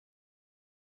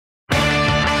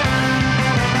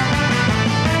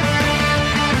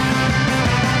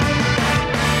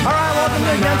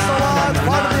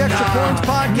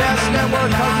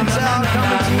York, cousin Sal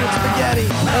coming to you with spaghetti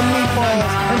and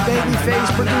meatballs and babyface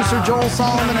producer Joel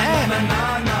Solomon and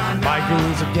my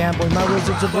gurus of gambling, my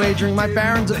wizards of wagering, my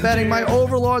barons of betting, my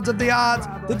overlords of the odds,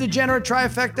 the degenerate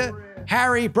trifecta,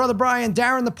 Harry, Brother Brian,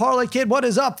 Darren the Parlay Kid. What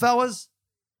is up, fellas?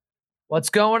 What's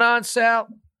going on, Sal?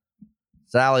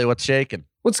 Sally, what's shaking?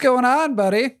 What's going on,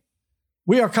 buddy?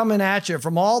 We are coming at you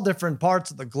from all different parts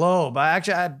of the globe.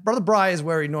 Brother Brian is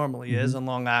where he normally is in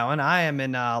Long Island. I am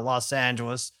in Los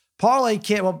Angeles. Parlay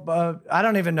Kid, I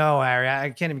don't even know, Harry. I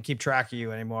can't even keep track of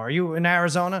you anymore. Are you in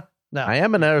Arizona? No. I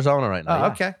am in Arizona right now. Oh,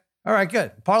 okay. All right,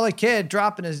 good. Parlay Kid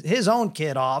dropping his own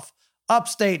kid off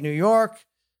upstate New York,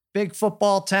 big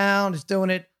football town. He's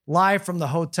doing it live from the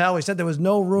hotel. He said there was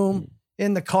no room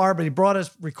in the car, but he brought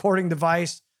his recording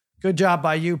device. Good job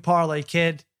by you, Parlay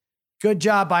Kid. Good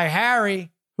job by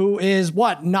Harry, who is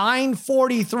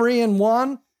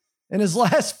 943-1 in his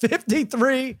last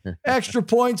 53 extra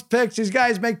points picks. These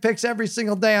guys make picks every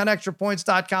single day on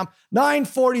extrapoints.com.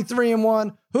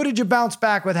 943-1. Who did you bounce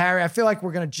back with, Harry? I feel like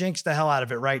we're going to jinx the hell out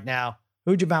of it right now.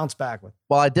 Who'd you bounce back with?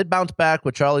 Well, I did bounce back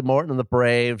with Charlie Morton and the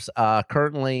Braves.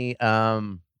 Currently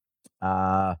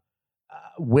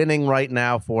winning right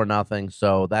now 4-0.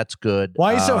 So that's good.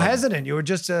 Why are you so hesitant? You were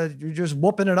just you're just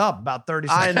whooping it up about 30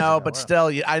 seconds I know, ago. but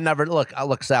still, I never look,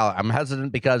 Sal. I'm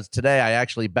hesitant because today I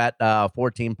actually bet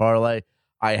 14 parlay.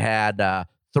 I had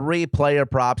 3 player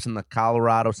props in the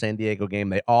Colorado-San Diego game.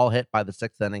 They all hit by the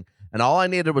 6th inning, and all I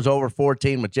needed was over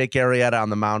 14 with Jake Arrieta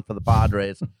on the mound for the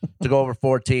Padres to go over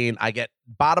 14. I get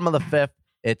bottom of the 5th.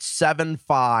 It's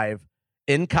 7-5.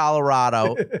 In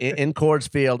Colorado, in Coors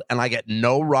Field, and I get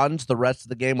no runs the rest of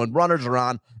the game when runners are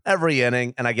on every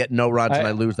inning, and I get no runs and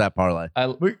I lose that parlay.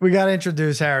 We got to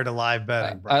introduce Harry to live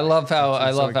betting. I love how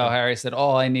Harry said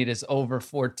all I need is over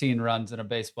 14 runs in a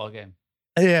baseball game.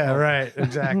 Yeah, right.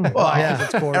 Exactly. Well,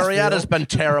 Arrieta's been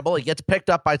terrible. He gets picked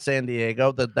up by San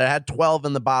Diego. They had 12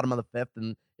 in the bottom of the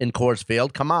 5th in Coors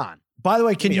Field. Come on. By the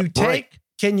way,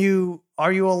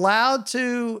 are you allowed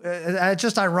to, it's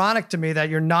just ironic to me that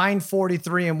you're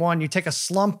 943-1. You take a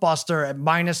slump buster at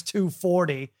minus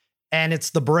 240 and it's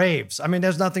the Braves. I mean,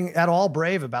 there's nothing at all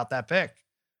brave about that pick.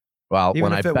 Well, even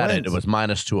when I bet it was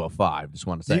minus 205. Just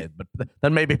want to say it. But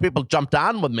then maybe people jumped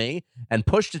on with me and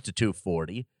pushed it to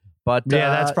 240. But yeah,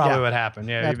 that's probably what happened.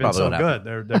 Yeah, you've been so good.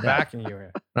 They're backing you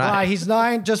here. Right. He's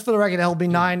 9. Just for the record, he'll be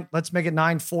 9. Let's make it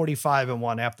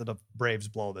 945-1 after the Braves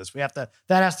blow this. That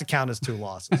has to count as 2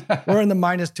 losses. We're in the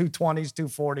minus 220s,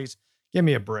 240s. Give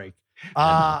me a break.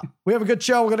 We have a good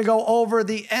show. We're going to go over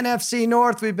the NFC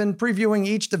North. We've been previewing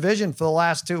each division for the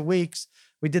last 2 weeks.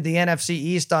 We did the NFC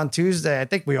East on Tuesday. I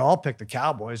think we all picked the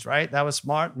Cowboys, right? That was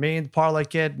smart. Me and the Parlay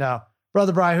Kid. No.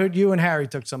 Brother Brian, you and Harry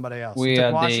took somebody else. We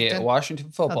had the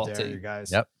Washington football team. You guys.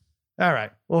 Yep. All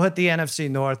right. We'll hit the NFC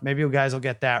North. Maybe you guys will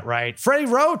get that right. Freddie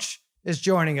Roach is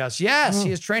joining us. Yes,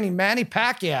 he is training Manny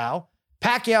Pacquiao.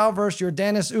 Pacquiao versus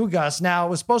Yordenis Ugas. Now, it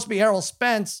was supposed to be Errol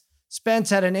Spence. Spence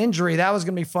had an injury. That was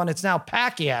going to be fun. It's now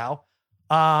Pacquiao.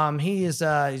 He's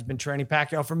been training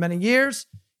Pacquiao for many years.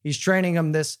 He's training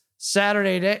him this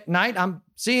Saturday night. I'm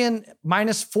seeing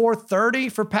minus 430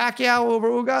 for Pacquiao over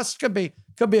Ugas.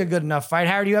 Could be a good enough fight.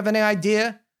 Harry, do you have any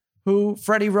idea who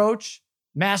Freddie Roach,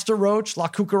 Master Roach, La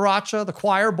Cucaracha, the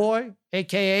choir boy,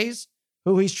 AKAs,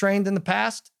 who he's trained in the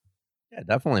past? Yeah,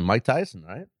 definitely Mike Tyson,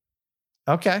 right?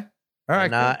 Okay. All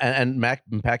right. And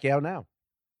Pacquiao now.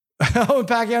 Oh,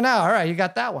 Pacquiao now. All right. You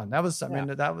got that one. That was, that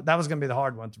was going to be the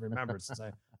hard one to remember since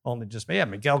I only just,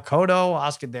 Miguel Cotto,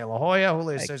 Oscar De La Hoya,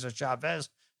 Julio Cesar Chavez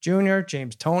Jr.,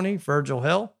 James Toney, Virgil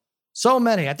Hill. So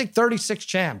many. I think 36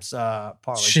 champs,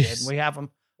 Parlay Kid. And we have them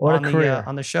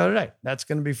on the show today. That's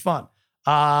going to be fun.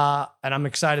 And I'm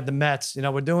excited. The Mets,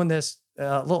 we're doing this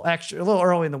a little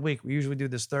early in the week. We usually do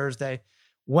this Thursday.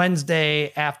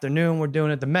 Wednesday afternoon, we're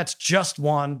doing it. The Mets just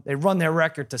won. They run their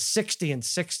record to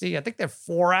 60-60. I think they're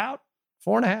 4 out,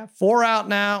 4.5, 4 out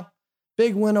now.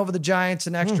 Big win over the Giants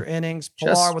in extra innings.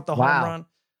 Pilar with the home run.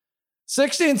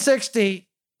 60-60.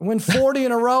 Win 40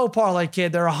 in a row, Parlay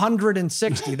Kid. They're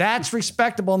 160. That's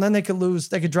respectable. And then they could lose.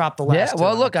 They could drop the last. Yeah,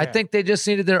 well, look, I think they just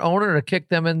needed their owner to kick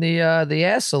them in the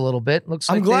ass a little bit. Looks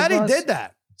like I'm glad he did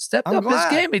that. Stepped up his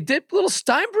game. He did a little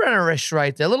Steinbrenner-ish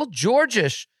right there, a little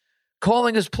George-ish,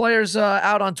 calling his players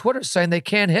out on Twitter saying they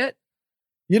can't hit.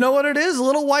 You know what it is? A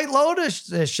little White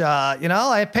Lotus-ish.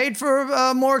 I paid for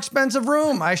a more expensive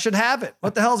room. I should have it.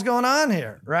 What the hell's going on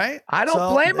here, right? I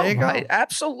don't blame him.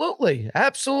 Absolutely.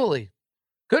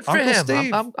 Good for Uncle him.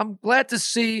 Steve. I'm glad to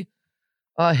see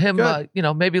him,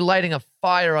 maybe lighting a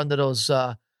fire under those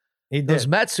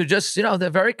Mets who just, they're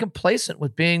very complacent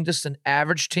with being just an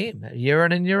average team year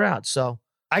in and year out. So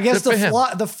I guess Good for him.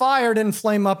 the fire didn't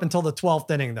flame up until the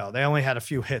 12th inning, though. They only had a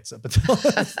few hits up until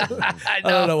I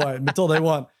don't know why, until they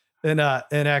won in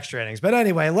extra innings. But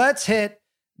anyway, let's hit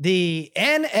the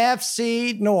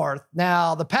NFC North.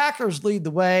 Now, the Packers lead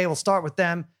the way. We'll start with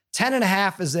them.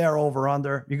 10.5 is their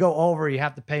over-under. You go over, you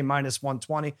have to pay minus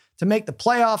 120. To make the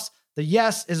playoffs, the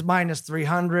yes is minus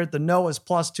 300. The no is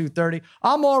plus 230.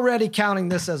 I'm already counting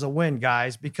this as a win,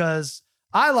 guys, because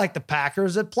I like the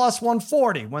Packers at plus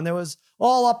 140 when there was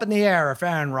all up in the air if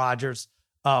Aaron Rodgers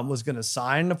was going to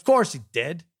sign. Of course he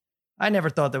did. I never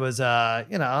thought there was, God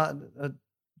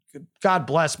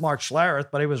bless Mark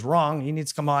Schlereth, but he was wrong. He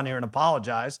needs to come on here and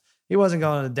apologize. He wasn't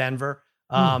going to Denver.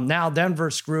 Now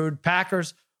Denver's screwed.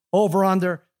 Packers over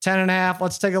under 10.5.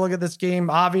 Let's take a look at this game.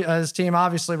 This team,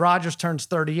 obviously, Rodgers turns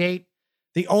 38.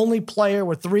 The only player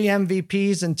with 3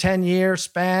 MVPs in 10-year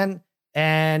span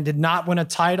and did not win a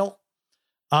title.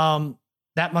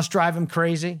 That must drive him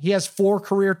crazy. He has 4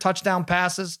 career touchdown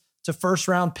passes to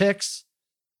first-round picks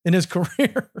in his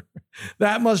career.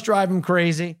 That must drive him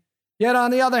crazy. Yet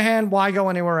on the other hand, why go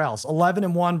anywhere else?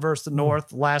 11-1 versus the North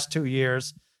the last 2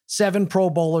 years. 7 Pro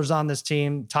Bowlers on this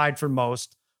team, tied for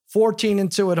most.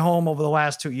 14-2 at home over the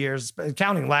last 2 years,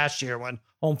 counting last year when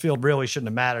home field really shouldn't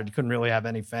have mattered. You couldn't really have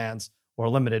any fans or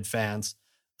limited fans.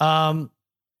 They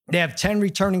have 10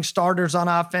 returning starters on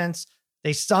offense.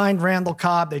 They signed Randall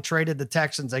Cobb. They traded the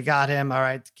Texans. They got him, all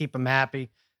right, to keep him happy.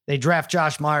 They draft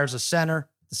Josh Myers, a center,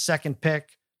 the 2nd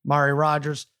pick. Mari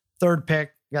Rodgers, 3rd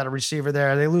pick. Got a receiver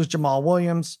there. They lose Jamal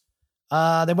Williams.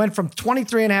 They went from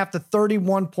 23.5 to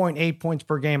 31.8 points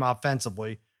per game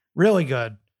offensively. Really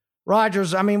good.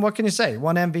 Rodgers, I mean, what can you say?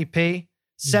 1 MVP,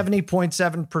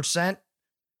 70.7%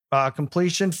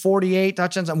 completion, 48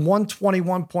 touchdowns, and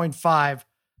 121.5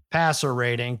 passer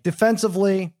rating.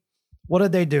 Defensively, what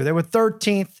did they do? They were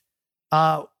 13th.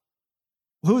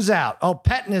 Who's out? Oh,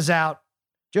 Pettine is out.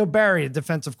 Joe Barry,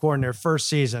 defensive coordinator, first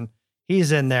season.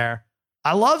 He's in there.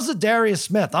 I love Zadarius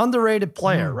Smith, underrated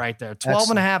player right there.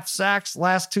 12.5 sacks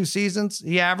last 2 seasons.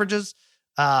 He averages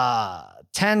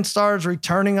 10 stars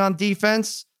returning on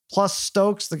defense, plus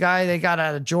Stokes, the guy they got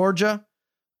out of Georgia.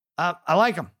 I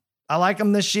like him. I like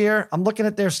him this year. I'm looking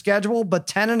at their schedule, but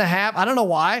 10.5. I don't know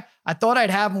why. I thought I'd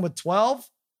have them with 12.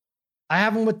 I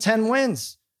have them with 10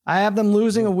 wins. I have them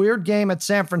losing a weird game at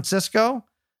San Francisco,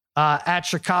 at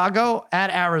Chicago, at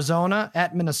Arizona,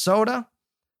 at Minnesota.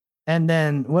 And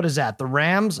then what is that? The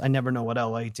Rams? I never know what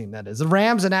LA team that is. The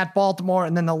Rams and at Baltimore,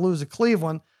 and then they'll lose at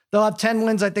Cleveland. They'll have 10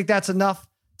 wins. I think that's enough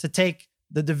to take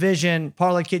the division.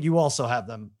 Parlay Kid, you also have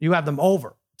them. You have them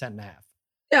over 10.5.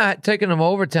 Yeah, taking them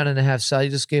over 10.5. Sal, you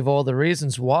just gave all the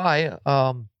reasons why.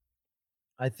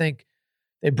 I think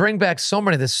they bring back so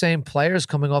many of the same players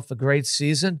coming off a great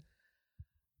season.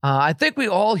 I think we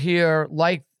all here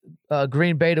like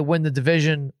Green Bay to win the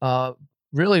division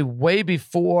really way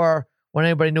before when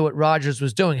anybody knew what Rodgers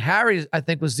was doing. Harry, I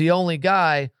think, was the only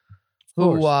guy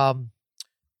who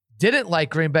didn't like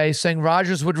Green Bay, saying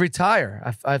Rodgers would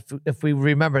retire, if we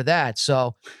remember that.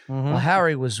 So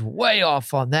Harry was way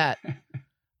off on that.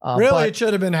 Really, it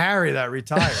should have been Harry that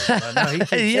retired. But no,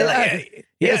 he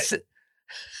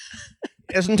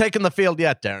isn't taking the field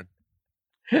yet, Darren.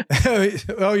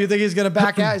 Oh, you think he's going to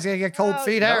back out? He's going to get cold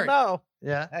feet, Harry? No.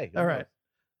 Yeah. Hey, all right.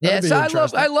 Yeah, so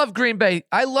I love Green Bay.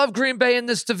 I love Green Bay in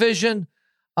this division.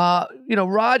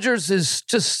 Rodgers is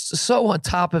just so on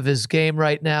top of his game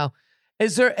right now.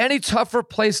 Is there any tougher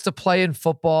place to play in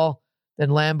football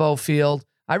than Lambeau Field?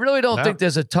 I really don't think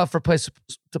there's a tougher place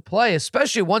to play,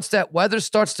 especially once that weather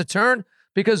starts to turn,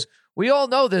 because we all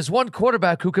know there's one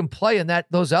quarterback who can play in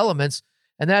those elements,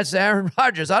 and that's Aaron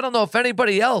Rodgers. I don't know if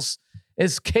anybody else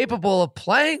is capable of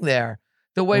playing there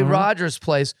the way Rodgers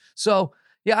plays. So,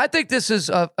 yeah, I think this is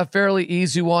a fairly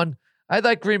easy one. I'd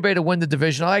like Green Bay to win the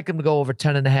division. I like them to go over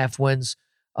 10.5 wins.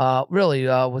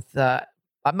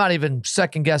 I'm not even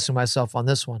second guessing myself on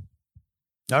this one.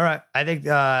 All right. I think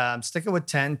I'm sticking with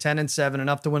 10-7,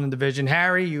 enough to win the division.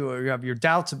 Harry, you have your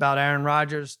doubts about Aaron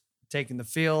Rodgers taking the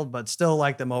field, but still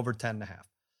like them over 10.5.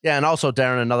 Yeah, and also,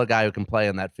 Darren, another guy who can play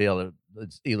in that field,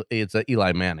 it's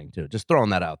Eli Manning, too. Just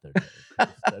throwing that out there.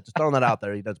 Just throwing that out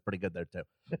there. He does pretty good there, too.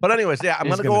 But anyways, yeah, I'm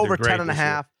going to go over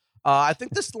 10.5. I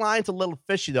think this line's a little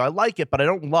fishy, though. I like it, but I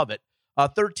don't love it.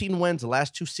 13 wins the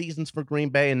last 2 seasons for Green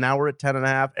Bay, and now we're at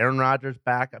 10.5. Aaron Rodgers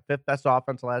back at 5th best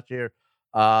offense last year.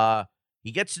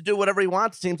 He gets to do whatever he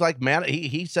wants. Seems like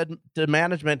he said to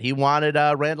management he wanted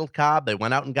Randall Cobb. They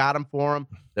went out and got him for him.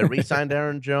 They re-signed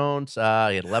Aaron Jones. He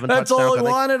had 11 That's touchdowns. all he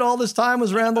wanted all this time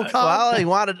was Randall Cobb. Well, he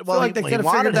wanted. Well, they could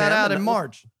have figured that out in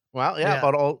March. Well, yeah.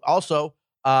 But also,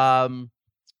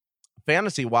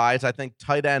 fantasy-wise, I think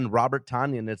tight end Robert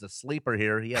Tonyan is a sleeper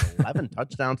here. He had 11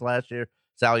 touchdowns last year,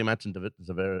 Sal, you mentioned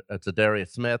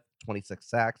Zadarius Smith, 26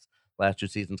 sacks last 2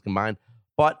 seasons combined.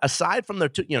 But aside from their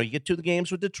two, you get to the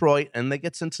games with Detroit and they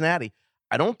get Cincinnati,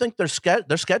 I don't think their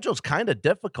schedule is kind of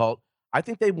difficult. I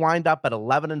think they wind up at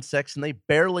 11-6, and they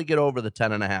barely get over the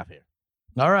 10.5 here.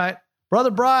 All right.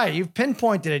 Brother Bry, you've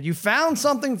pinpointed it. You found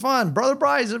something fun. Brother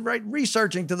Bry is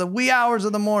researching to the wee hours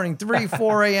of the morning, 3,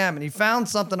 4 a.m., and he found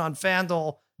something on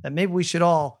FanDuel that maybe we should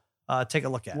all take a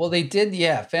look at. Well, they did.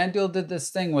 Yeah. FanDuel did this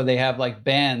thing where they have like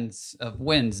bands of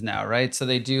wins now, right? So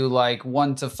they do like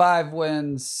 1 to 5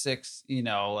 wins, 6,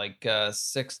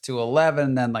 6 to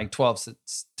 11, then like 12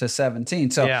 to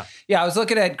 17. So yeah, I was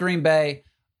looking at Green Bay.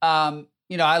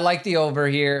 I like the over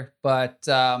here, but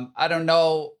I don't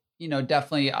know,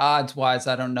 definitely odds wise,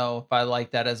 I don't know if I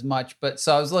like that as much. But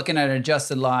so I was looking at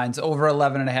adjusted lines. Over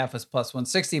 11.5 is plus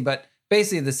 160, but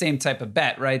basically the same type of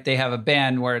bet, right? They have a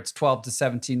band where it's 12 to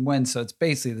 17 wins. So it's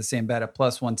basically the same bet at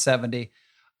plus 170,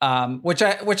 which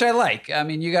I like. I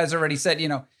mean, you guys already said,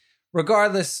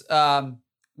 regardless,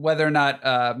 whether or not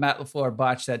Matt LaFleur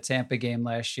botched that Tampa game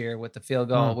last year with the field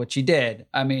goal, which he did.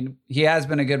 I mean, he has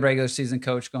been a good regular season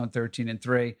coach going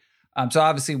 13-3. So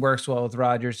obviously works well with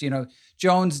Rodgers.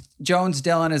 Jones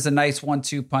Dillon is a nice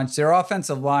 1-2 punch. Their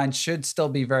offensive line should still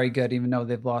be very good, even though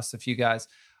they've lost a few guys.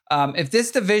 If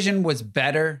this division was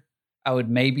better, I would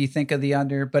maybe think of the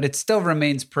under, but it still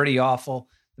remains pretty awful.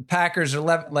 The Packers are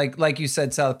 11, like you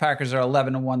said, Sal, the Packers are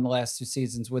 11-1 the last 2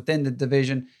 seasons within the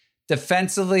division.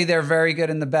 Defensively, they're very good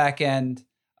in the back end,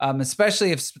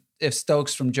 especially if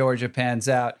Stokes from Georgia pans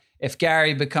out. If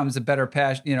Gary becomes a better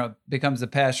becomes the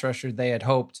pass rusher they had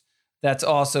hoped, that's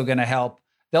also going to help.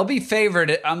 They'll be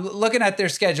favored. I'm looking at their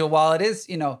schedule. While it is,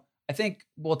 I think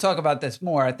we'll talk about this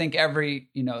more. I think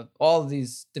all of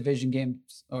these division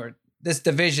games or this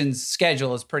division's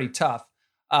schedule is pretty tough.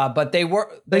 But they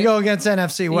go against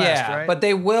NFC West, right? But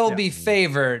they will be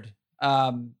favored.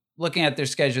 Looking at their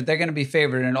schedule, they're going to be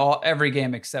favored in every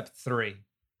game except 3,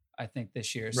 I think,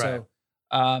 this year. Right.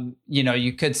 So,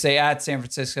 you could say at San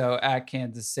Francisco, at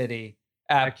Kansas City,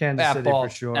 at for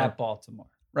sure, at Baltimore,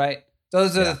 right?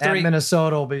 Those are the 3. At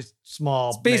Minnesota will be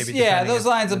small. Those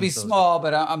lines will be small,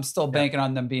 but I'm still banking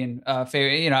on them being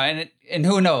favored. And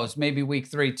who knows? Maybe week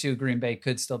 3 too, Green Bay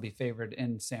could still be favored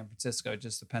in San Francisco. It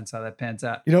just depends how that pans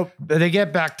out. They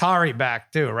get Tari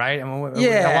back too, right? I mean,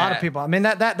 a lot of people. I mean,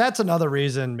 that's another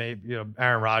reason. Maybe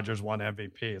Aaron Rodgers won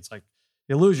MVP. It's like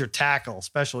you lose your tackle,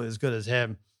 especially as good as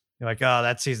him. You're like, oh,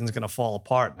 that season's going to fall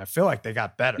apart. And I feel like they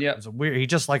got better. Yeah. It was weird. He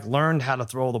just learned how to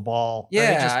throw the ball.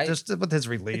 Yeah. Just with his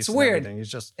release. It's weird.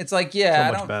 It's like, I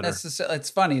don't necessarily,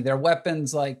 it's funny. Their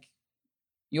weapons, like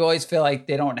you always feel like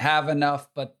they don't have enough,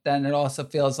 but then it also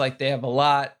feels like they have a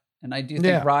lot. And I do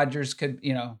think Rodgers could,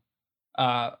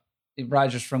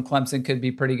 Rodgers from Clemson could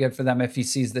be pretty good for them if he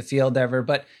sees the field ever.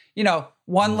 But,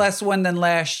 one less win than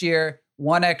last year,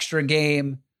 1 extra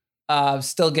game.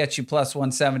 Still gets you plus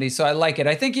 170. So I like it.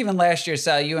 I think even last year,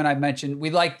 Sal, you and I mentioned we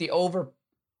liked the over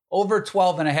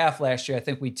 12.5 last year. I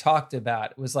think we talked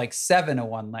about it was like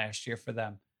 7-1 last year for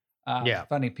them.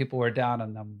 Funny, people were down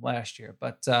on them last year.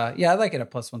 But I like it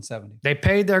at plus 170. They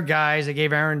paid their guys. They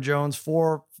gave Aaron Jones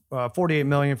 $48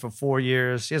 million for 4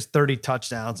 years. He has 30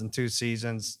 touchdowns in 2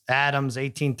 seasons. Adams,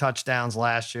 18 touchdowns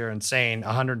last year. Insane.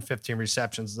 115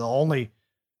 receptions. No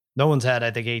one's had,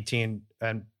 I think, 18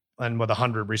 and with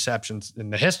 100 receptions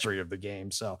in the history of the game.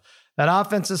 So that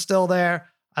offense is still there.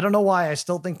 I don't know why. I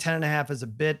still think 10.5 is a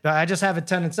bit, but I just have it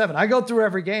 10-7. I go through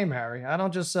every game, Harry. I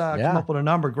don't just come up with a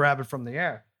number, grab it from the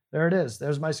air. There it is.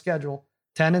 There's my schedule,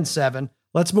 10-7.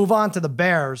 Let's move on to the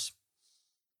Bears.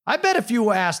 I bet if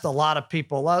you asked a lot of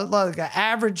people, a lot of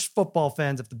average football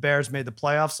fans, if the Bears made the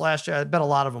playoffs last year, I bet a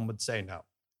lot of them would say no.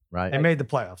 Right. They made the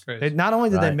playoffs. Not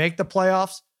only did they make the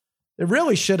playoffs, they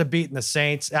really should have beaten the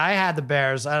Saints. I had the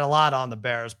Bears. I had a lot on the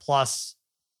Bears. Plus,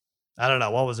 I don't know.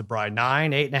 What was it, Brian?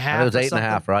 9, 8.5? It was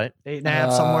 8.5, right?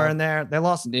 8.5, somewhere in there. They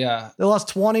lost. Yeah. They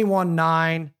lost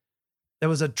 21-9. There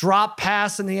was a drop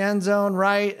pass in the end zone,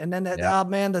 right? And then,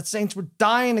 the Saints were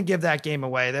dying to give that game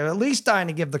away. They were at least dying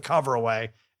to give the cover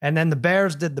away. And then the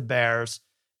Bears did the Bears.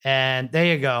 And there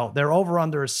you go. Their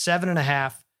over-under is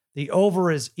 7.5. The over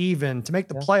is even. To make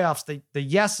the playoffs, the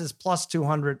yes is plus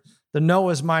 200. The no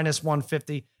is minus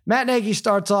 150. Matt Nagy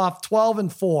starts off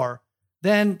 12-4,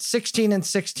 then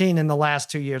 16-16 in the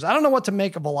last 2 years. I don't know what to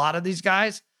make of a lot of these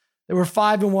guys. They were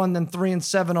 5-1, then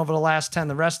 3-7 over the last 10.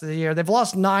 The rest of the year, they've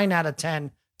lost 9 out of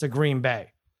 10 to Green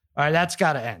Bay. All right, that's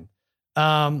got to end.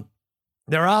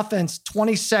 Their offense,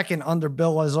 22nd under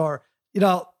Bill Lazor.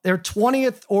 They're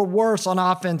 20th or worse on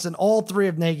offense in all 3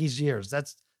 of Nagy's years.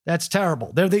 That's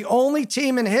terrible. They're the only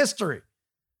team in history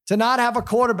to not have a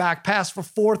quarterback pass for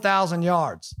 4,000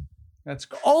 yards. That's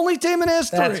crazy. Only team in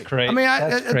history. That's crazy. I mean,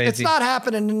 That's it's crazy. not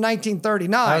happening in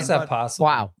 1939. How is that but possible?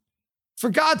 Wow. For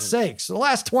God's sakes, the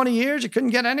last 20 years, you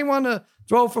couldn't get anyone to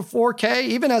throw for 4K,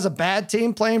 even as a bad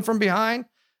team playing from behind.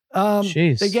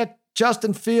 Jeez. They get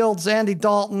Justin Fields, Andy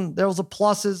Dalton. There was a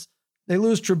pluses. They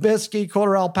lose Trubisky,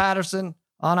 Cordarrelle Patterson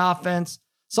on offense.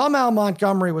 Somehow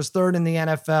Montgomery was third in the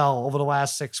NFL over the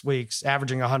last 6 weeks,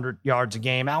 averaging 100 yards a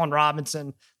game. Allen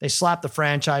Robinson, they slapped the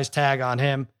franchise tag on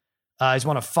him. He's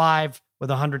one of 5 with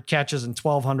 100 catches and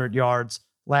 1,200 yards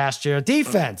last year.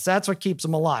 Defense, that's what keeps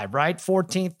him alive, right?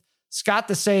 14th. Scott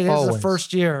to say this is the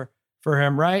first year for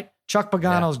him, right? Chuck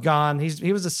Pagano's gone.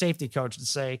 He was a safety coach to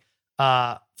say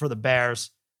for the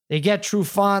Bears. They get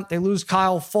Trufant. They lose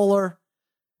Kyle Fuller.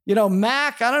 You know,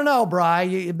 Mac, I don't know,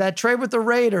 Bri. That trade with the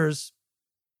Raiders,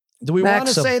 do we want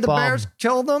to say the Bears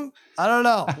killed him? I don't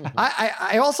know.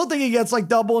 I also think he gets like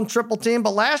double and triple team,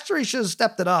 but last year he should have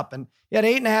stepped it up. And he had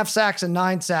 8.5 sacks and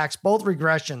 9 sacks, both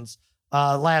regressions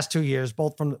last 2 years,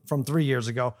 both from 3 years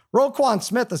ago. Roquan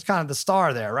Smith is kind of the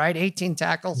star there, right? 18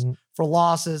 tackles for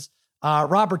losses.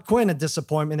 Robert Quinn, a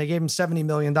disappointment. They gave him $70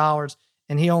 million,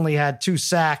 and he only had 2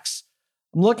 sacks.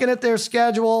 I'm looking at their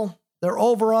schedule. Their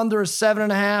over-under is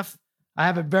 7.5. I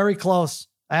have it very close.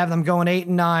 I have them going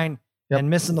 8-9 and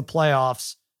missing the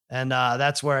playoffs. And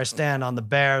that's where I stand on the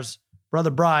Bears. Brother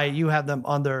Bri, you have them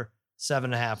under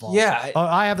 7.5. Also. Yeah.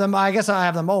 I have them. I guess I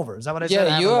have them over. Is that what I said?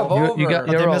 Yeah, you have over. But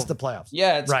they missed the playoffs.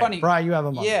 Yeah, it's right. funny. Bri, you have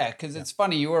them under. Yeah, because it's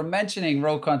funny. You were mentioning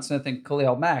Roquan Smith and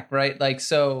Khalil Mack, right? Like,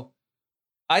 so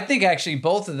I think actually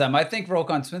both of them, I think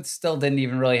Roquan Smith still didn't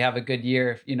even really have a good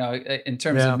year, you know, in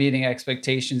terms of meeting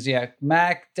expectations. Yeah,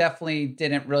 Mack definitely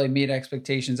didn't really meet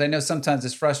expectations. I know sometimes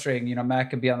it's frustrating, you know, Mack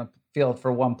could be on the field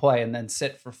for 1 play and then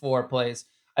sit for 4 plays.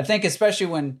 I think especially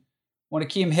when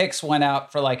Akeem Hicks went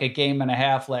out for like a game and a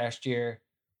half last year,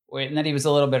 and then he was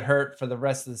a little bit hurt for the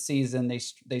rest of the season.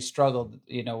 They struggled,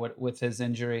 you know, with his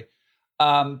injury.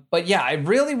 But yeah, I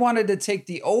really wanted to take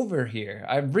the over here.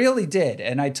 I really did.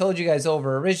 And I told you guys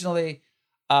over originally.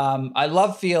 I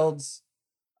love Fields.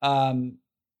 But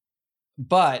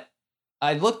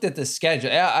I looked at the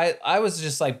schedule. I was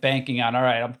just like banking on, all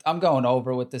right, I'm going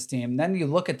over with this team. And then you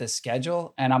look at the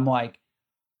schedule and I'm like,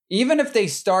 even if they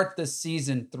start the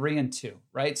season 3-2,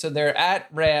 right? So they're at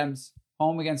Rams,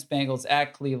 home against Bengals,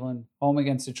 at Cleveland, home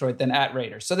against Detroit, then at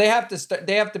Raiders. So they have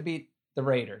to beat the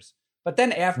Raiders. But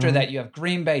then after that, you have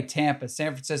Green Bay, Tampa,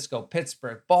 San Francisco,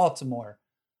 Pittsburgh, Baltimore.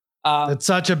 It's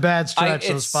such a bad stretch.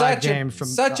 Those 5 games from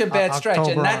such a bad stretch,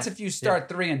 October and that's if you start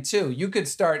 3-2. You could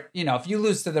start, you know, if you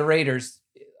lose to the Raiders.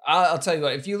 I'll tell you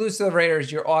what. If you lose to the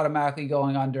Raiders, you're automatically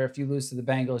going under. If you lose to the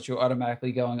Bengals, you're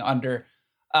automatically going under.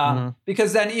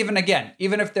 Because then even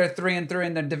if they're 3-3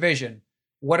 in their division,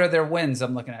 what are their wins?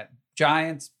 I'm looking at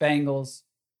Giants, Bengals,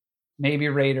 maybe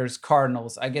Raiders,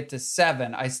 Cardinals. I get to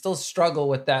 7. I still struggle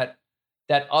with that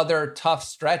other tough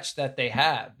stretch that they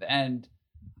have. And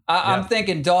I'm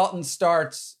thinking Dalton's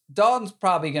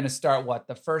probably going to start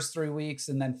the first 3 weeks,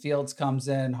 and then Fields comes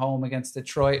in home against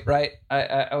Detroit, right?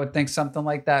 I would think something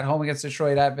like that. Home against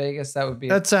Detroit at Vegas.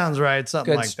 That sounds right.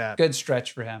 Something like that. Good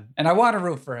stretch for him. And I want to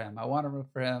root for him.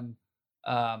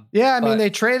 They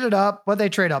traded up. What they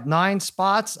trade up 9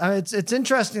 spots. I mean, it's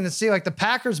interesting to see. Like the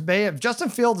Packers if Justin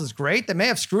Fields is great, they may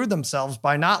have screwed themselves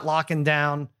by not locking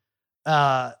down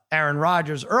Aaron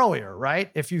Rodgers earlier,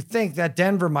 right? If you think that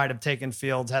Denver might have taken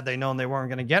Fields had they known they weren't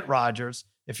going to get Rodgers,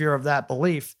 if you're of that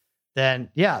belief, then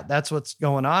yeah, that's what's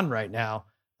going on right now.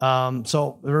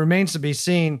 So it remains to be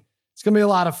seen. It's going to be a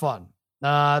lot of fun.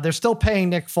 They're still paying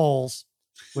Nick Foles,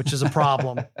 which is a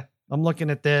problem. I'm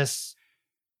looking at this.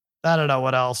 I don't know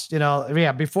what else, you know.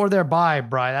 Yeah, before their bye,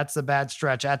 Bri, that's the bad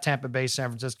stretch at Tampa Bay, San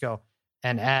Francisco,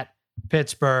 and at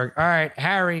Pittsburgh. All right,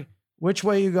 Harry, which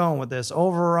way you going with this?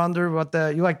 Over or under?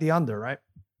 You like the under, right?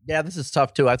 Yeah, this is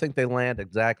tough too. I think they land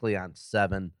exactly on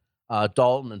 7.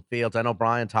 Dalton and Fields. I know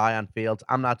Brian's high on Fields.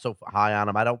 I'm not so high on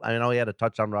him. I know he had a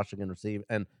touchdown rushing and receive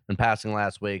and passing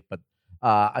last week, but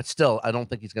I don't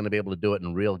think he's going to be able to do it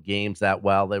in real games that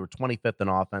well. They were 25th in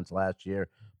offense last year.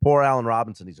 Poor Allen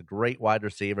Robinson. He's a great wide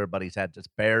receiver, but he's had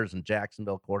just Bears and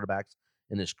Jacksonville quarterbacks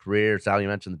in his career. Sal, you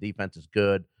mentioned the defense is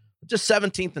good. But just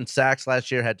 17th in sacks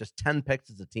last year, had just 10 picks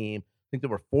as a team. I think they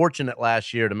were fortunate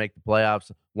last year to make the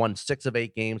playoffs, won 6 of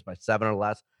 8 games by 7 or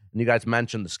less. And you guys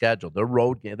mentioned the schedule. Their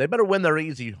road game. They better win their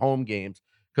easy home games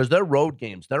because their road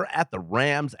games, they're at the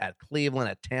Rams, at Cleveland,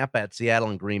 at Tampa, at Seattle,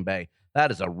 and Green Bay. That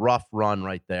is a rough run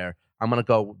right there. I'm going to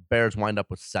go Bears wind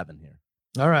up with 7 here.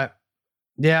 All right.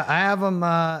 Yeah, I have them,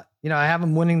 I have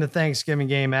them winning the Thanksgiving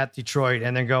game at Detroit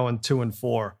and then going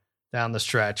 2-4 down the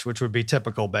stretch, which would be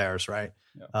typical Bears, right?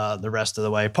 The rest of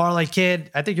the way. Parlay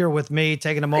Kid, I think you're with me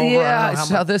taking them over.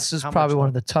 Yeah, this is probably one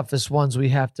of the toughest ones we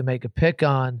have to make a pick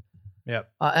on.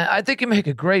 Yep. And I think you make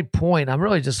a great point. I'm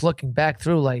really just looking back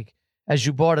through, like, as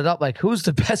you brought it up, like, who's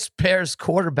the best Bears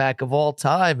quarterback of all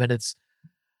time? And it's,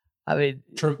 I mean,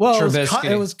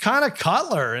 it was kind of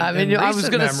Cutler. I was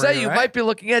going to say, you might be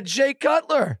looking at Jay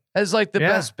Cutler as like the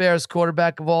best Bears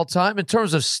quarterback of all time in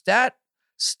terms of stats.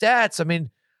 I mean,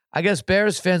 I guess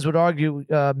Bears fans would argue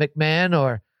McMahon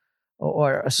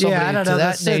or somebody I don't know. to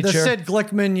that nature. The Sid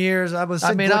Glickman years. I'm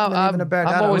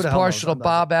always partial to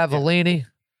Bob Avellini. Yeah.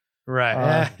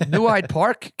 Right. New Hyde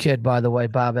Park kid, by the way,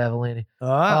 Bob Avellini.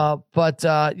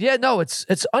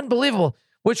 It's unbelievable,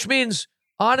 which means,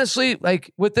 honestly,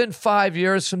 like, within 5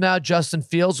 years from now, Justin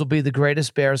Fields will be the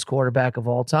greatest Bears quarterback of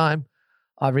all time.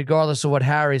 Regardless of what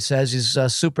Harry says, he's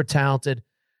super talented,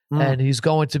 and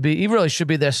he really should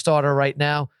be their starter right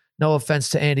now. No offense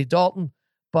to Andy Dalton,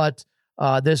 but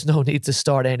there's no need to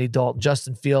start Andy Dalton.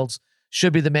 Justin Fields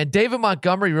should be the man. David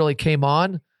Montgomery really came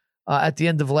on at the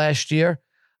end of last year.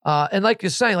 And like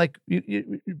you're saying, like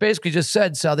you basically just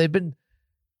said, Sal, it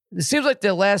seems like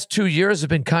their last 2 years have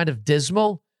been kind of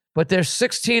dismal, but they're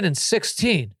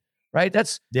 16-16, right?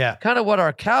 That's kind of what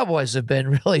our Cowboys have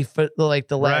been really for like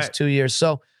the last 2 years.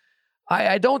 So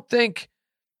I don't think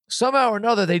somehow or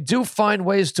another they do find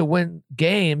ways to win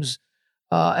games.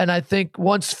 And I think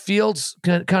once Fields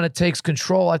kind of takes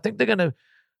control, I think they're going to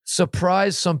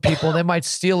surprise some people. They might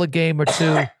steal a game or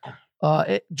two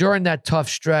during that tough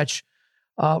stretch.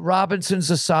 Robinson's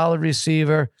a solid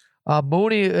receiver.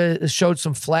 Mooney showed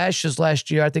some flashes last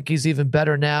year. I think he's even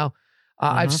better now.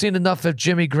 I've seen enough of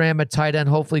Jimmy Graham at tight end.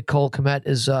 Hopefully Cole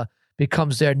Kmet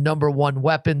becomes their number one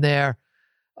weapon there.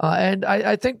 And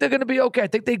I think they're going to be okay. I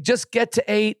think they just get to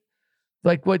 8,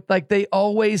 like they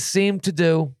always seem to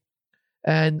do.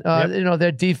 And,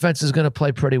 their defense is going to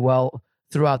play pretty well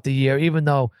throughout the year, even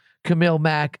though Khalil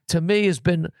Mack, to me, has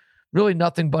been really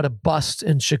nothing but a bust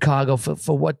in Chicago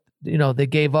for what, they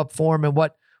gave up for him and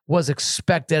what was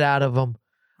expected out of him.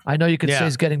 I know you could say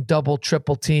he's getting double,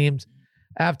 triple teamed.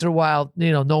 After a while,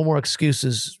 no more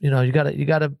excuses. You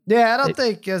gotta. Yeah, I don't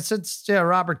think since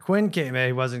Robert Quinn came in,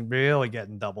 he wasn't really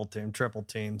getting double teamed, triple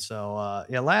teamed. So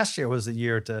last year was the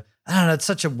year to. I don't know. It's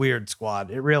such a weird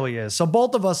squad. It really is. So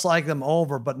both of us like them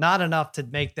over, but not enough to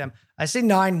make them. I see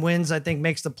 9 wins. I think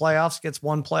makes the playoffs. Gets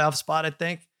 1 playoff spot. I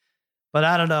think. But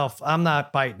I don't know if I'm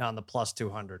not biting on the plus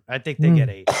 200. I think they get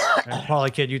 8. And Parlay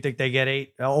Kid, you think they get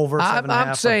 8 over 7.5?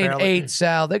 I'm saying 8,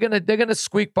 Sal. They're gonna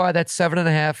squeak by that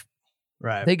 7.5.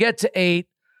 Right. They get to 8.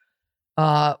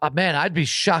 Man, I'd be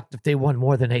shocked if they won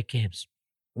more than 8 games.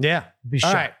 Yeah. Be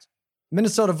shocked. All right.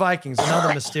 Minnesota Vikings,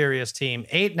 another mysterious team,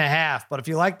 8.5. But if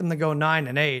you like them to go 9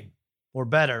 and 8 or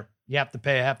better, you have to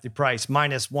pay a hefty price.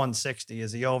 Minus 160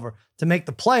 is the over. To make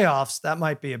the playoffs, that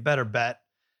might be a better bet.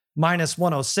 Minus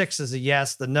 106 is a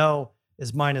yes. The no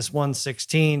is minus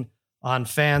 116 on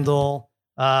FanDuel.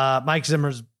 Mike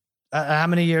Zimmer's, how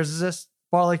many years is this?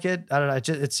 Parlay Kid? I don't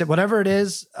know. It's whatever it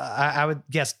is. I would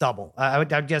guess double.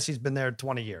 I'd guess he's been there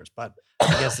 20 years, but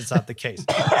I guess it's not the case.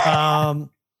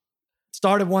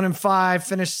 Started 1-5,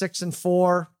 finished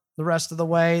 6-4 the rest of the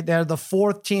way. They're the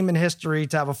 4th team in history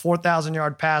to have a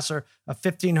 4,000-yard passer, a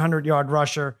 1,500-yard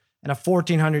rusher, and a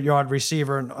 1,400-yard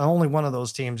receiver. And only one of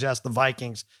those teams, the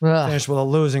Vikings, finished with a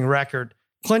losing record.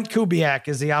 Clint Kubiak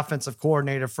is the offensive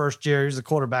coordinator first year. He was the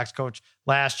quarterback's coach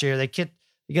last year. They get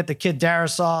the kid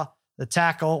Darisaw, the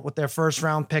tackle, with their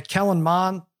first-round pick. Kellen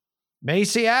Mond, may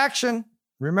see action.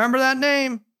 Remember that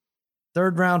name.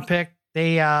 3rd-round pick.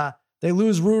 They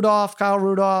lose Kyle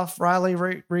Rudolph, Riley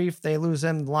Reif. They lose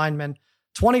him, lineman.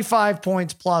 25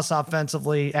 points plus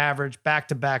offensively, average,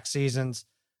 back-to-back seasons.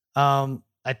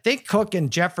 I think Cook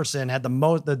and Jefferson had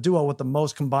the duo with the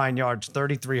most combined yards,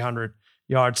 3,300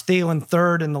 yards. Thielen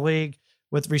 3rd in the league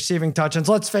with receiving touchdowns.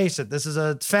 Let's face it, this is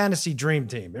a fantasy dream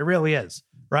team. It really is,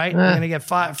 right? You're going to get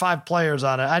five players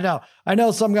on it. I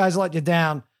know some guys let you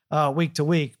down week to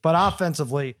week, but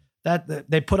offensively, that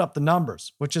they put up the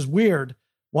numbers, which is weird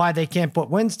why they can't put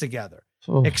wins together.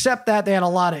 Except that they had a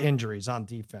lot of injuries on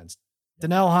defense.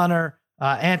 Danielle Hunter,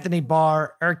 Anthony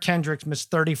Barr, Eric Kendricks missed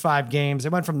 35 games. They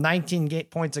went from 19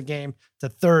 points a game to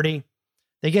 30.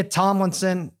 They get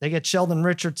Tomlinson. They get Sheldon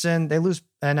Richardson. They lose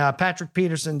Patrick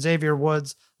Peterson, Xavier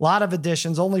Woods. A lot of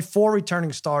additions. Only 4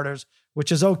 returning starters,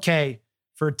 which is okay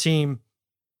for a team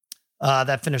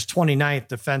that finished 29th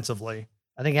defensively.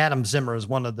 I think Adam Zimmer is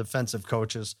one of the defensive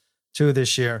coaches too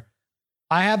this year.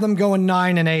 I have them going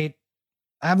 9 and 8.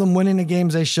 I have them winning the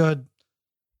games they should,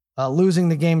 losing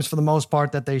the games for the most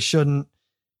part that they shouldn't,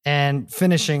 and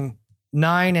finishing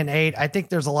 9-8. I think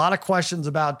there's a lot of questions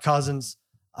about Cousins.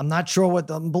 I'm not sure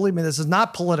believe me, this is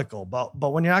not political,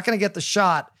 but when you're not going to get the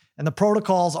shot and the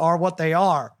protocols are what they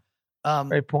are,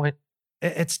 great point.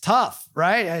 It's tough,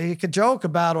 right? You could joke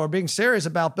about or being serious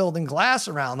about building glass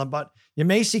around them, but you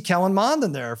may see Kellen Mond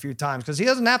in there a few times because he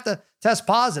doesn't have to test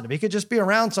positive. He could just be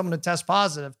around someone to test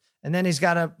positive, and then he's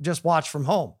got to just watch from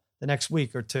home the next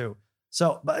week or two.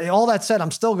 So, but all that said,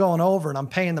 I'm still going over, and I'm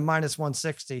paying the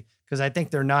 -160 because I think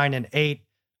they're 9-8.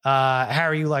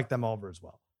 Harry, you like them over as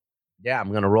well? Yeah, I'm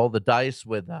going to roll the dice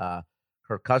with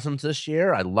Kirk Cousins this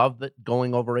year. I love it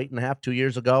going over 8.5. 2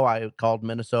 years ago, I called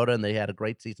Minnesota, and they had a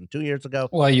great season 2 years ago.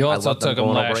 Well, you also took them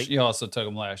last. You also took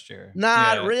them last year.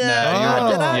 Not really.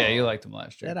 Yeah, you liked them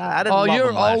last year. I didn't love you're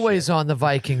them last always year. on the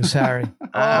Vikings, Harry.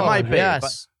 I might be.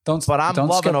 Yes. But I'm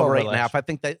loving over 8.5. I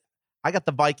think I got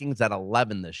the Vikings at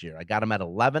 11 this year. I got them at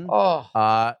 11.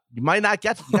 You might not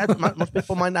get. Most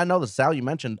people might not know this. Sal, you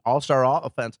mentioned all-star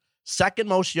offense, second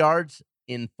most yards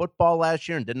in football last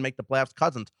year, and didn't make the playoffs.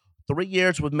 Cousins, 3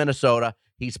 years with Minnesota,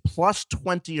 he's plus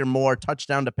 20 or more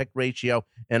touchdown to pick ratio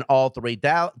in all three.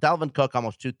 Dalvin Cook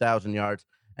almost 2,000 yards,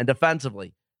 and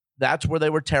defensively, that's where they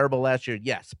were terrible last year.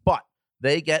 Yes, but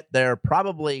they get their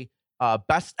probably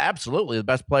absolutely the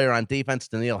best player on defense,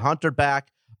 Danielle Hunter,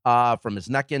 back from his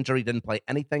neck injury. Didn't play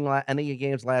any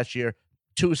games last year.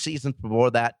 2 seasons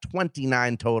before that,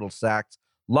 29 total sacks.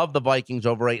 Love the Vikings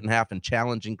over 8.5 and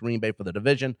challenging Green Bay for the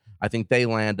division. I think they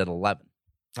land at 11.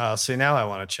 Oh, see, now I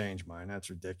want to change mine. That's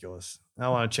ridiculous. I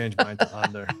want to change mine to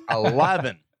under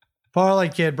 11. Parlay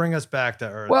Kid, bring us back to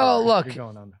earth. Well, look, you're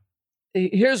going under.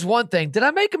 Here's one thing. Did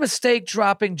I make a mistake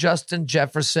dropping Justin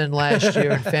Jefferson last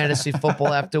year in fantasy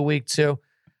football after week 2?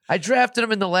 I drafted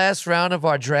him in the last round of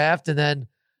our draft, and then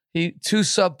 2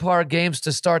 subpar games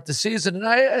to start the season, and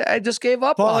I just gave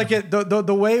up. Well, like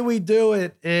the way we do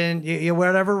it in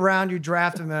whatever round you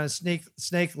draft him in a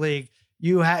snake league,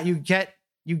 you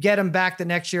get him back the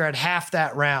next year at half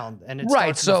that round, and it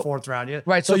starts in the 4th round.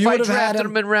 Right. So if I drafted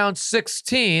him in round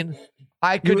 16,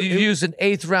 I could use an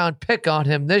 8th round pick on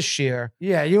him this year.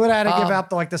 Yeah, you would have had to give out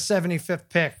the 75th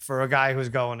pick for a guy who's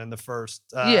going in the first.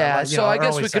 So I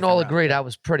guess we can all agree that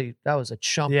was a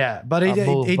chump. Yeah, but he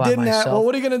didn't have. Well,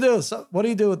 what are you going to do? So, what do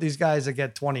you do with these guys that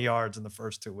get 20 yards in the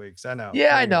first 2 weeks? I know.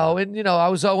 Yeah, I know. And I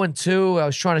was 0-2. I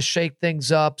was trying to shake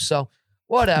things up. So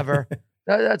whatever.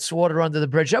 That's water under the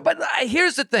bridge. But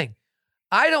here's the thing.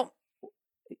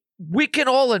 We can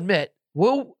all admit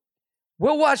we'll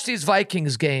watch these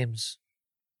Vikings games,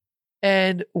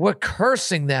 and we're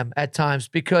cursing them at times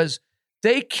because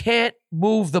they can't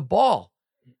move the ball.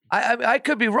 I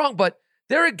could be wrong, but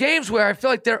there are games where I feel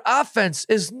like their offense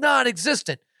is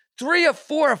non-existent. 3 or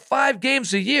 4 or 5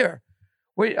 games a year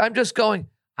where I'm just going,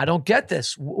 I don't get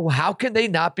this. How can they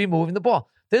not be moving the ball?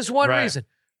 There's one reason.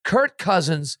 Kirk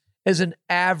Cousins is an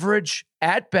average,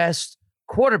 at best,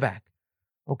 quarterback.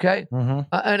 Okay? Mm-hmm.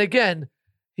 And again,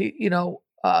 he,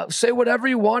 say whatever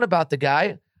you want about the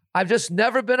guy. I've just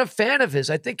never been a fan of his.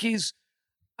 I think he's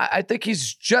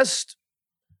just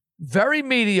very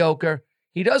mediocre.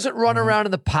 He doesn't run around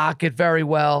in the pocket very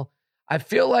well. I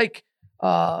feel like,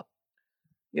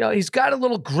 he's got a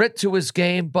little grit to his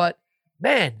game, but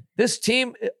man, this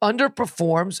team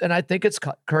underperforms, and I think it's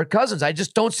Kirk Cousins. I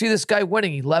just don't see this guy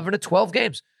winning 11 to 12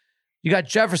 games. You got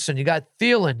Jefferson, you got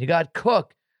Thielen, you got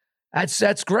Cook.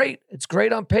 That's great. It's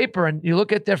great on paper, and you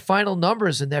look at their final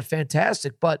numbers, and they're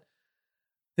fantastic. But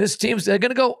this they're going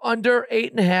to go under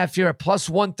 8.5 here at plus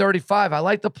 135. I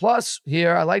like the plus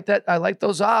here. I like that. I like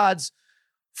those odds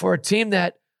for a team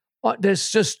that there's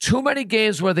just too many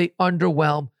games where they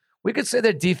underwhelm. We could say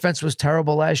their defense was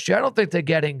terrible last year. I don't think they're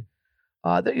getting,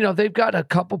 they've got a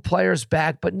couple players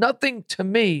back, but nothing to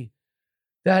me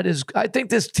I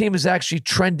think this team is actually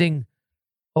trending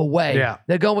away. Yeah.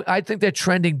 I think they're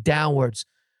trending downwards.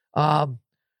 I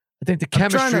think the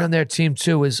chemistry on their team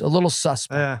too is a little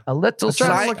suspect. Yeah. A little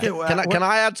suspect. Can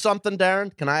I add something,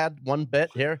 Darren? Can I add one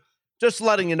bit here? Just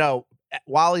letting you know,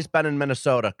 while he's been in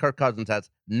Minnesota, Kirk Cousins has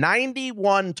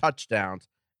 91 touchdowns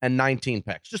and 19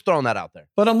 picks. Just throwing that out there.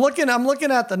 But I'm looking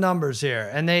at the numbers here,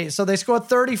 and they scored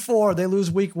 34. They lose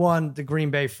week 1 to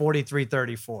Green Bay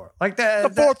 43-34. Like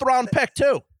that. The 4th round pick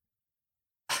too.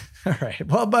 All right.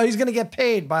 Well, but he's going to get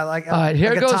paid by all right,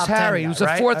 here goes Harry. He was a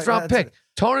 4th round pick.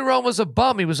 Tony Romo was a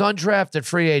bum. He was undrafted,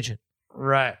 free agent.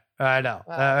 Right. I know.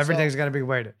 Everything's going to be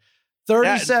weighted.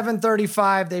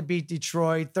 37-35, they beat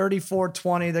Detroit.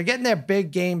 34-20. They're getting their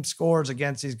big game scores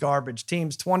against these garbage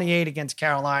teams. 28 against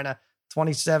Carolina.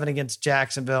 27 against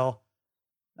Jacksonville.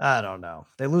 I don't know.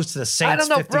 They lose to the Saints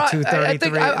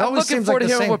 52-33. I'm looking forward to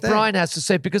hearing what Brian has to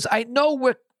say, because I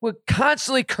know we're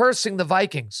constantly cursing the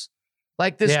Vikings.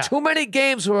 Like, there's too many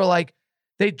games where we're like,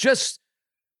 They just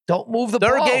don't move the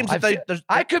There ball. are games that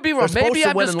I could be wrong. Maybe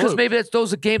I'm just because maybe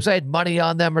those are games I had money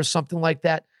on them or something like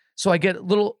that. So I get a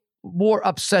little more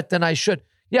upset than I should.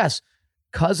 Yes,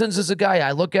 Cousins is a guy.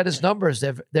 I look at his numbers.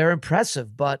 They're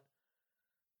impressive, but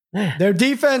their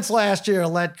defense last year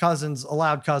allowed Cousins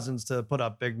to put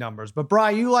up big numbers. But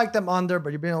Bri, you like them under, but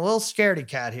you're being a little scaredy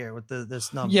cat here with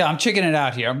this number. Yeah, I'm checking it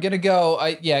out here. I'm gonna go.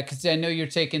 Because I know you're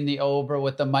taking the over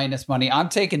with the minus money. I'm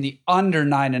taking the under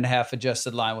 9.5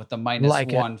 adjusted line with the minus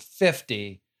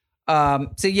 150.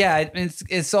 So yeah,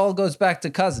 it all goes back to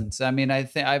Cousins. I mean, I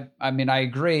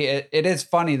agree. It is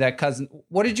funny that Cousins.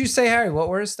 What did you say, Harry? What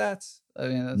were his stats? I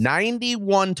mean,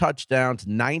 91 touchdowns,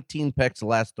 19 picks the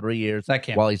last 3 years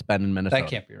while he's been in Minnesota. That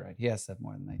can't be right. He has to have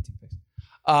more than 19 picks.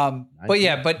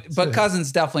 But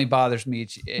Cousins definitely bothers me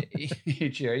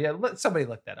each year. Yeah, somebody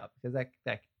look that up because that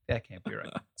can't be right.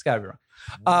 It's got to be wrong.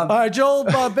 All right, Joel,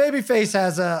 Babyface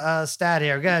has a stat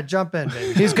here. Go ahead, jump in,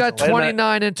 baby. He's got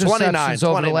 29 interceptions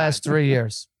over the last 3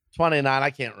 years. 29. I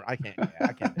can't.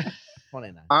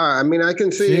 29. I mean, I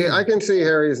can see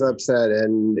Harry's upset,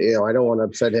 and I don't want to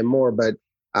upset him more. But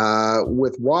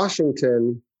with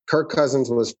Washington, Kirk Cousins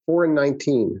was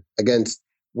 4-19 against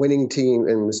winning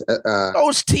teams.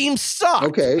 Those teams suck.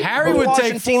 Okay, Harry would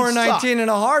take 4-19 in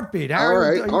a heartbeat.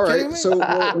 Harry, all right. So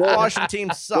Washington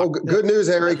teams suck. Well, good news,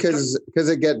 Harry, because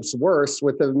it gets worse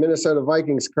with the Minnesota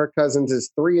Vikings. Kirk Cousins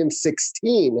is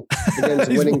 3-16 against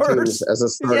winning teams as a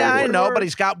starter. Yeah, I know, but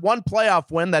he's got one playoff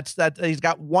win. He's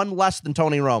got one less than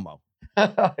Tony Romo.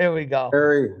 Here we go.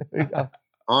 Harry.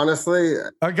 Honestly,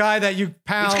 a guy that you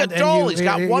pound. He's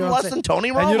got one less than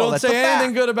Tony Romo. And you don't say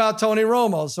anything good about Tony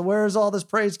Romo. So where is all this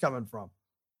praise coming from?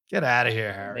 Get out of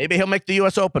here, Harry. Maybe he'll make the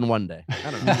U.S. Open one day.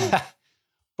 I don't know.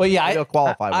 But yeah, he'll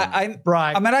qualify.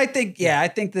 I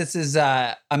think this is.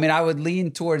 I would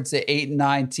lean towards the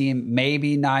 8-9 team,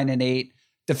 maybe 9-8.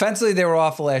 Defensively, they were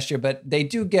awful last year, but they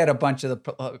do get a bunch of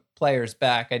the players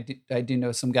back. I do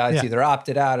know some guys either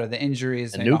opted out or the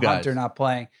injuries. And new guys. Hunter not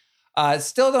playing.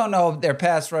 Still don't know if their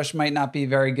pass rush might not be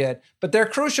very good, but they're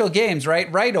crucial games,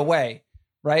 right? Right away,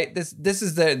 right? This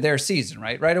is their season,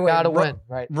 right? Right away. Gotta win,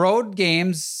 right? Road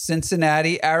games: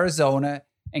 Cincinnati, Arizona,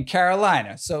 and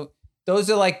Carolina. So those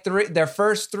are like their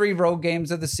first 3 road games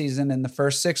of the season in the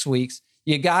first 6 weeks.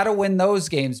 You got to win those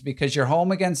games because you're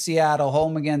home against Seattle,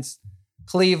 home against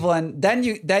Cleveland. Then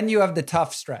you have the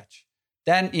tough stretch.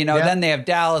 Then then they have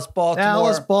Dallas,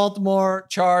 Baltimore,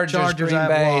 Chargers, Green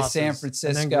Bay, San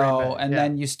Francisco, and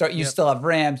then you still have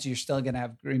Rams. You're still going to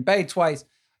have Green Bay twice.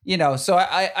 So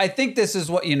I think this is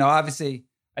what obviously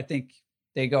I think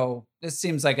they go. This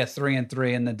seems like a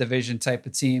 3-3 in the division type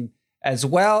of team as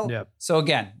well. Yep. So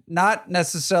again, not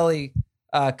necessarily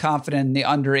confident in the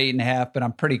under 8.5, but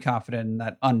I'm pretty confident in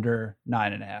that under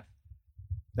 9.5.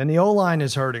 Then the O-line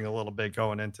is hurting a little bit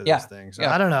going into this thing. So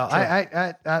I don't know. Sure.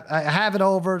 I have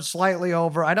it slightly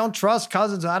over. I don't trust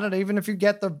Cousins. Even if you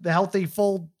get the healthy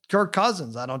full Kirk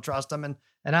Cousins, I don't trust him. And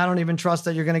I don't even trust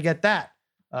that you're going to get that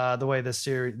the way this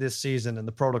season and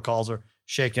the protocols are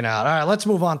shaking out. All right, let's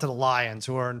move on to the Lions,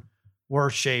 who are in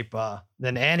worse shape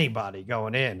than anybody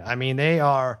going in. I mean, they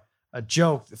are a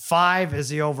joke. 5 is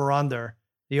the over-under.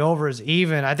 The over is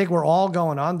even. I think we're all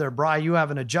going under. Bri, you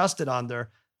haven't adjusted under.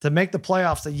 To make the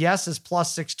playoffs, the yes is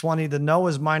plus 620. The no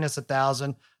is minus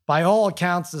 1,000. By all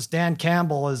accounts, this Dan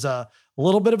Campbell is a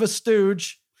little bit of a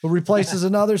stooge who replaces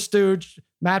another stooge,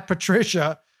 Matt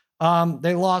Patricia.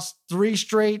 They lost 3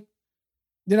 straight.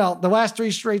 The last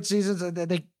 3 straight seasons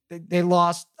they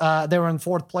lost. They were in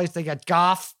 4th place. They got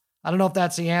Goff. I don't know if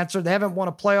that's the answer. They haven't won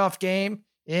a playoff game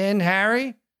in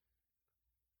Harry.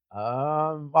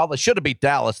 Well, they should have beat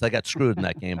Dallas. They got screwed in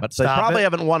that game, but they probably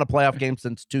haven't won a playoff game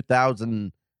since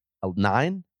 2009.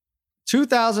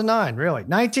 2009, really.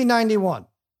 1991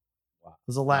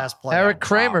 was the last playoff. Eric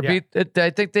Kramer beat. I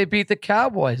think they beat the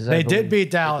Cowboys. They did beat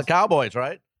Dallas. The Cowboys,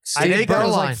 right? Steve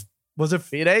Berline. Was it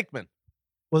Pete Aikman?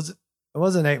 It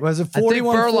wasn't 8. Was it 41-14? I think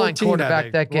Berline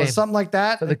quarterbacked that game. Was something like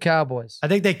that for the Cowboys. I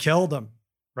think they killed him.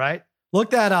 Right?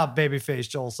 Look that up, babyface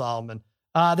Joel Solomon.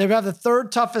 They have the 3rd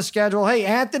toughest schedule. Hey,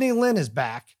 Anthony Lynn is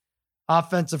back,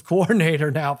 offensive coordinator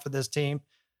now for this team.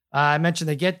 I mentioned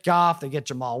they get Goff, they get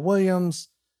Jamal Williams,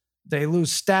 they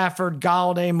lose Stafford,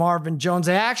 Galladay, Marvin Jones.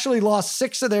 They actually lost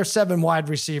 6 of their 7 wide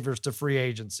receivers to free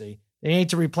agency. They need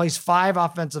to replace 5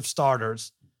 offensive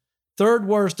starters. 3rd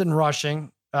worst in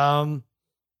rushing. Goff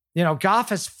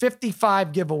has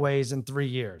 55 giveaways in 3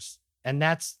 years, and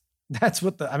that's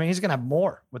what he's going to have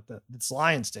more with this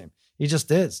Lions team. He just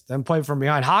is. Then play from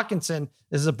behind. Hawkinson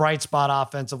is a bright spot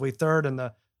offensively, 3rd in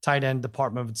the tight end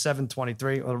department with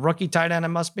 723. A rookie tight end, it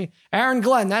must be. Aaron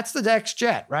Glenn, that's the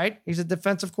ex-Jet, right? He's a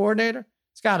defensive coordinator.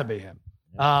 It's got to be him.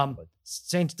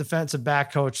 Saints defensive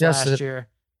back coach last year.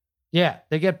 Yeah,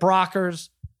 they get Brockers.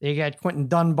 They get Quentin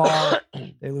Dunbar.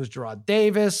 They lose Gerard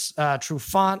Davis,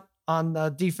 Trufant on the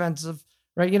defensive,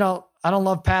 right? I don't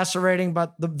love passer rating,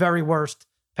 but the very worst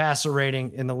passer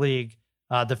rating in the league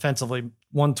defensively,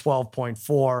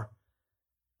 112.4.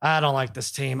 I don't like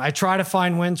this team. I try to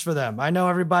find wins for them. I know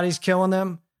everybody's killing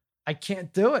them. I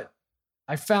can't do it.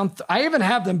 I even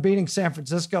have them beating San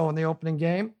Francisco in the opening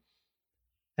game,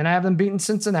 and I have them beating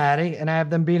Cincinnati, and I have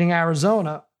them beating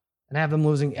Arizona, and I have them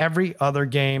losing every other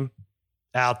game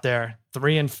out there.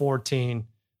 3-14,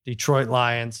 Detroit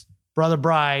Lions. Brother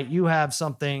Bry, you have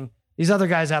something. These other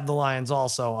guys have the Lions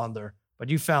also under, but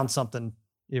you found something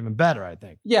even better, I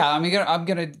think. Yeah, I'm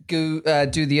gonna go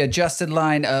do the adjusted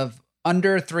line of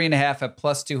under 3.5 at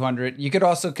plus 200. You could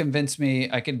also convince me.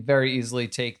 I could very easily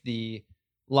take the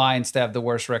Lions to have the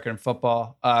worst record in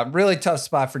football. Really tough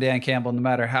spot for Dan Campbell, no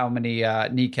matter how many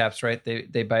kneecaps, right,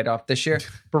 they bite off this year.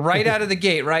 But right out of the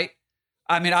gate, right?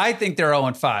 I mean, I think they're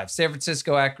 0-5. San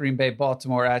Francisco at Green Bay,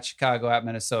 Baltimore at Chicago at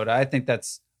Minnesota. I think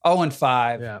that's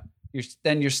 0-5. Yeah.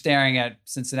 Then you're staring at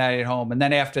Cincinnati at home. And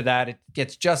then after that, it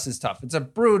gets just as tough. It's a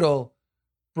brutal.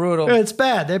 It's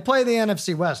bad. They play the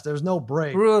NFC West. There's no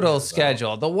break. Brutal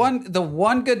schedule. The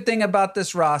one good thing about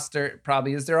this roster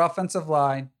probably is their offensive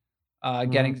line,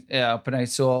 getting Penei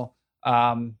Sewell.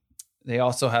 They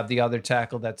also have the other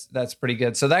tackle that's pretty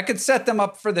good. So that could set them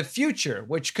up for the future,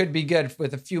 which could be good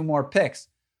with a few more picks.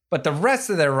 But the rest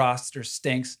of their roster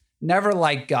stinks. Never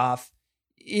liked Goff.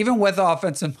 Even with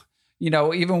offensive,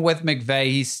 even with McVay,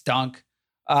 he stunk.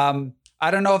 I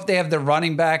don't know if they have the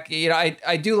running back.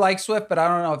 I do like Swift, but I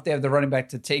don't know if they have the running back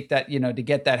to take that, to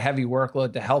get that heavy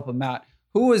workload to help him out.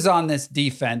 Who is on this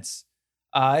defense?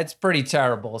 It's pretty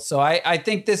terrible. So I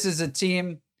think this is a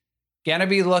team going to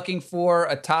be looking for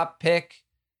a top pick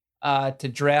to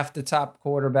draft the top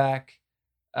quarterback.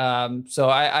 So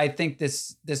I think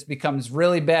this becomes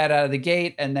really bad out of the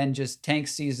gate and then just tank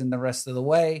season the rest of the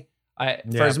way.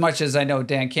 For as much as I know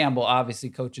Dan Campbell,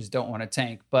 obviously coaches don't want to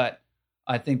tank, but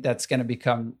I think that's going to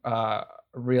become a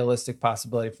realistic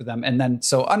possibility for them. And then,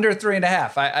 so under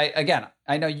 3.5,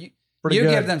 I know you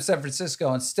give them San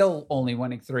Francisco and still only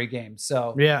winning 3 games.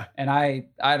 So, yeah. And I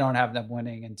don't have them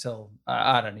winning until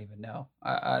I don't even know.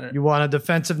 I don't. You want a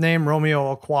defensive name?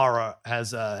 Romeo Okwara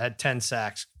has had 10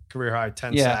 sacks, career high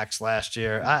 10 sacks last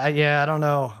year. I don't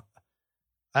know.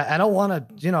 I don't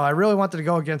want to, I really wanted to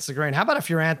go against the grain. How about if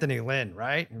you're Anthony Lynn,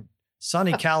 right?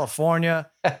 Sunny California,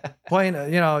 playing,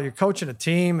 you're coaching a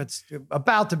team. It's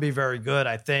about to be very good,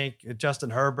 I think. Justin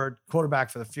Herbert, quarterback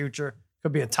for the future.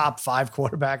 Could be a top 5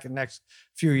 quarterback in the next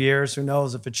few years. Who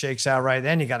knows if it shakes out right?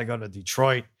 Then you got to go to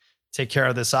Detroit, take care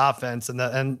of this offense.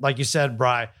 And like you said,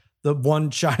 Bri, the one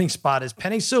shining spot is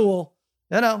Penei Sewell.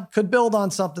 Could build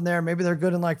on something there. Maybe they're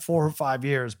good in like 4 or 5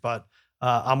 years, but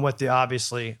I'm with you,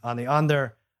 obviously, on the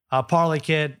under. Parlay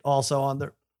Kid, also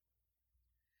under.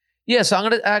 Yeah, so I'm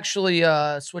going to actually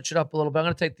switch it up a little bit. I'm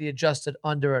going to take the adjusted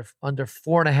under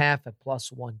 4.5 at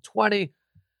plus 120.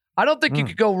 I don't think you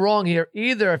could go wrong here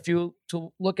either if you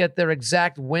to look at their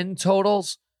exact win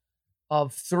totals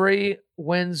of 3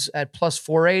 wins at plus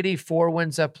 480, 4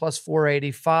 wins at plus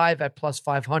 480, 5 at plus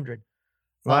 500.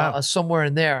 Wow. Somewhere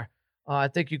in there. I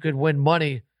think you could win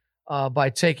money by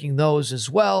taking those as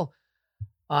well.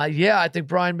 I think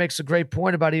Brian makes a great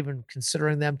point about even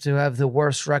considering them to have the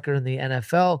worst record in the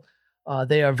NFL.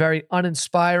 They are very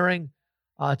uninspiring.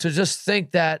 To just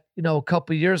think that, a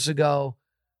couple years ago,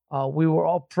 we were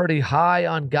all pretty high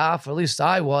on Goff, or at least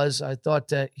I was. I thought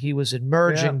that he was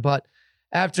emerging, but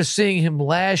after seeing him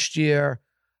last year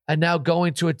and now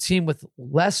going to a team with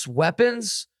less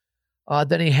weapons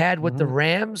than he had with the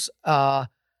Rams, I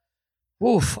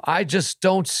just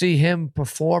don't see him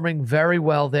performing very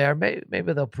well there.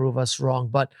 Maybe they'll prove us wrong,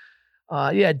 but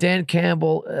Dan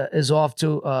Campbell is off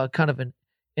to kind of an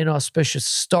inauspicious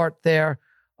start there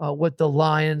with the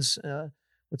Lions,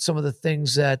 with some of the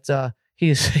things that he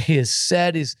has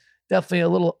said. He's definitely a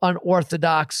little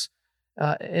unorthodox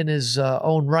in his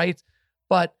own right,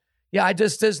 but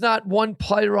there's not one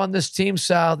player on this team,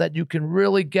 Sal, that you can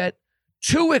really get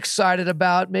too excited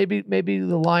about. Maybe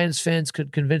the Lions fans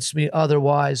could convince me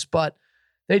otherwise, but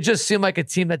they just seem like a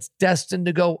team that's destined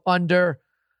to go under.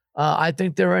 I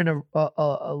think they're in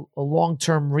a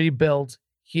long-term rebuild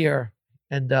here,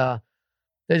 and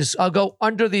I'll go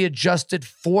under the adjusted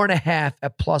 4.5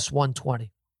 at plus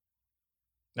 120.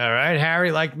 All right,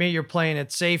 Harry, like me, you're playing it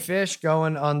safe-ish,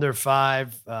 going under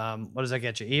 5. What does that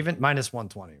get you? Even? Minus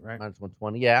 120, right? Minus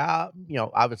 120. Yeah.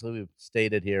 Obviously we've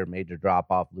stated here, major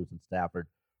drop-off, losing Stafford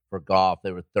for Goff.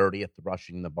 They were 30th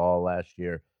rushing the ball last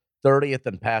year, 30th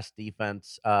in pass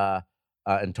defense.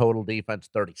 in total defense,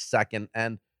 32nd.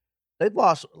 And they've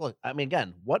lost. Look, I mean,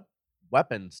 again, what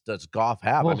weapons does Goff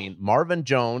have? I mean, Marvin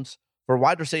Jones, for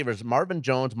wide receivers, Marvin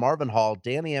Jones, Marvin Hall,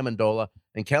 Danny Amendola,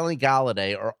 and Kenny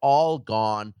Galladay are all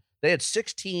gone. They had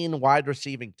 16 wide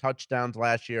receiving touchdowns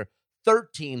last year,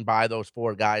 13 by those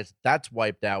 4 guys. That's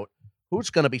wiped out. Who's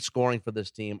going to be scoring for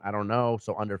this team? I don't know.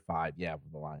 So under 5, yeah, for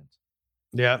the Lions.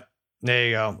 Yeah, there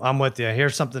you go. I'm with you.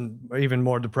 Here's something even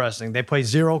more depressing. They play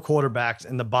 0 quarterbacks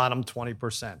in the bottom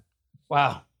 20%.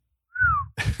 Wow.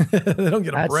 They don't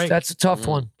get a break. That's a tough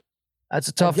one. That's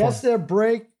a tough one. I guess their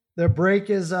break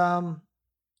is well,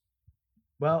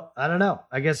 I don't know.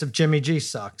 I guess if Jimmy G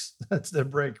sucks, that's their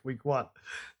break week 1.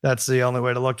 That's the only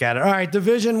way to look at it. All right,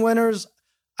 division winners.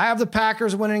 I have the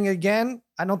Packers winning again.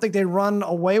 I don't think they run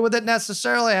away with it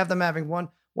necessarily. I have them having one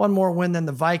more win than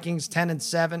the Vikings,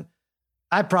 10-7.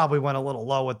 I probably went a little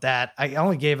low with that. I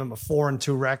only gave them a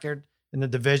 4-2 record in the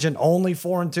division, only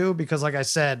 4-2 because, like I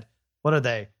said, what are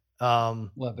they?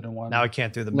 11-1. Now I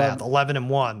can't do the math.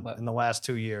 11-1 in the last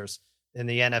 2 years in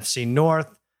the NFC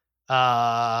North.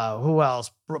 Who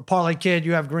else? Parlay Kid,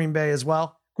 you have Green Bay as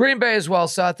well? Green Bay as well.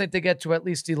 So I think they get to at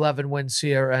least 11 wins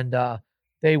here, and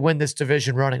they win this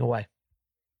division running away.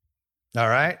 All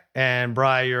right. And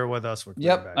Bri, you're with us with Green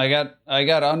Bay. I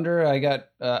got under. I got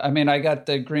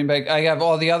the Green Bay. I have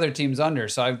all the other teams under.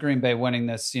 So I have Green Bay winning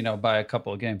this, by a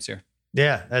couple of games here.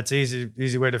 Yeah, that's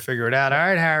easy way to figure it out. All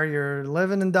right, Harry, you're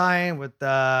living and dying with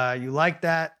you like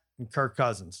that and Kirk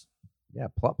Cousins. Yeah,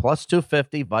 plus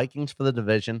 250 Vikings for the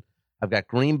division. I've got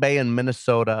Green Bay and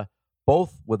Minnesota,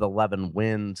 both with 11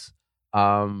 wins.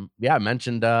 I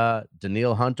mentioned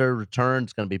Danielle Hunter return.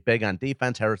 It's going to be big on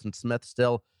defense. Harrison Smith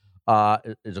still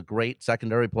is a great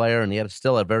secondary player, and he had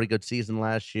still a very good season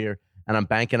last year. And I'm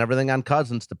banking everything on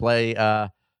Cousins to play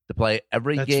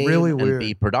every game really and weird.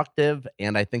 Be productive.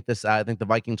 And I think the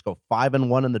Vikings go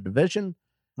 5-1 in the division,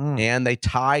 and they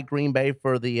tie Green Bay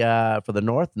for the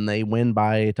North, and they win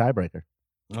by a tiebreaker.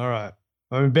 All right.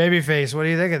 I mean, Babyface, what do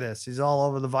you think of this? He's all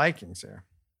over the Vikings here.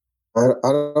 I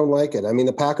don't like it. I mean,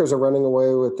 the Packers are running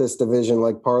away with this division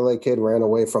like Parlay Kid ran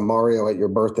away from Mario at your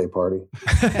birthday party.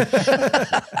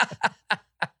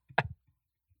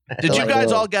 Did you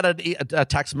guys all get a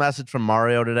text message from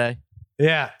Mario today?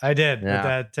 Yeah, I did. Yeah. With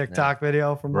that TikTok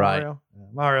video from Mario. Right. Yeah,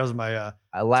 Mario's my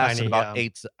I lasted about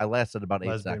 8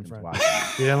 seconds. You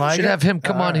didn't like Should it? have him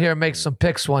come on here and make some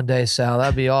picks one day, Sal.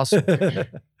 That'd be awesome.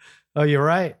 Oh, you're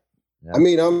right. Yeah. I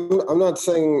mean, I'm not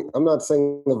saying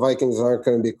the Vikings aren't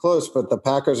going to be close, but the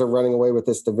Packers are running away with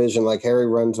this division like Harry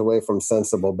runs away from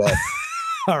sensible bets.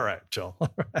 All right, Joel. All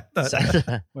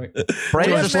right.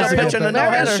 Braves are still pitching in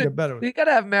no You got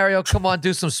to have Mario come on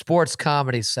do some sports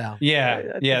comedy, Sal.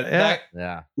 Yeah.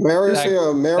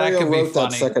 Mario wrote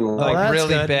that second one. Like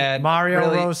really good. bad.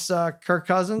 Mario roasts Kirk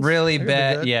Cousins. Really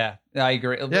bad. Yeah, I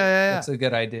agree. Yeah. That's a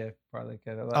good idea. Probably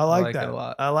good. I like that a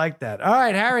lot. I like that. All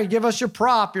right, Harry, give us your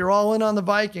prop. You're all in on the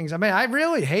Vikings. I mean, I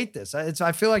really hate this.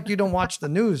 I feel like you don't watch the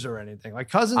news or anything. Like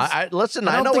Cousins. Listen,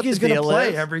 I don't know think what he's going to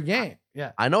play every game.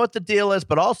 Yeah, I know what the deal is,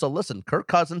 but also listen, Kirk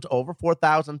Cousins over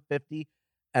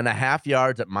 4,050.5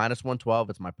 yards at -112.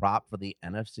 It's my prop for the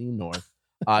NFC North.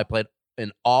 I played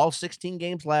in all 16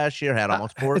 games last year. Had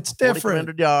almost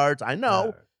 4,400 yards. I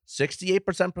know.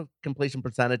 68% completion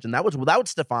percentage, and that was without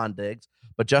Stephon Diggs.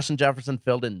 But Justin Jefferson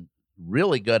filled in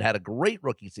really good. Had a great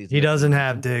rookie season. He doesn't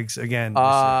have Diggs again.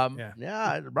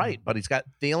 Right. But he's got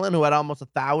Thielen, who had almost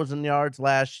 1,000 yards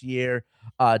last year.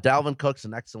 Dalvin Cook's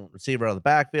an excellent receiver out of the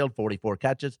backfield, 44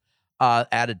 catches.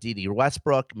 Added D.D.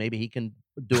 Westbrook. Maybe he can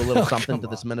do a little something to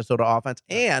this Minnesota offense.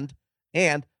 And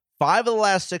 5 of the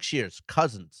last 6 years,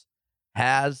 Cousins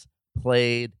has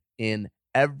played in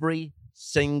every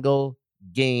single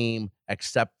game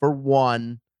except for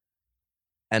one.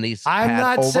 And I'm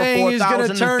not saying he's going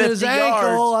to turn his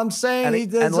ankle. I'm saying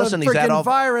he's a freaking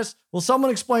virus. Will someone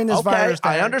explain this virus?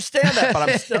 I understand that, but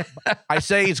I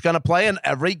say he's going to play in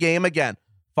every game again.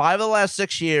 5 of the last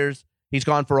 6 years, he's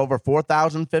gone for over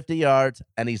 4,050 yards,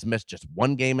 and he's missed just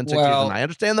one game in 6 years. And I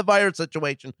understand the virus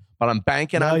situation, but I'm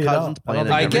banking on Cousins playing.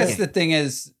 I guess the thing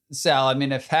is, Sal, I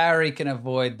mean, if Harry can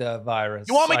avoid the virus,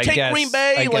 you want me to take Green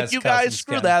Bay? Like you guys,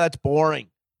 screw that. That's boring.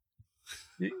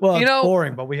 Well, it's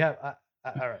boring, but we have.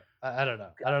 All right. I don't know.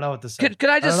 I don't know what to say. Can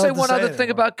I just say one other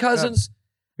thing about Cousins?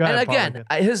 Go ahead, and again,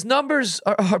 his numbers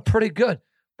are pretty good.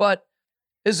 But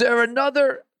is there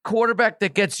another quarterback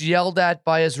that gets yelled at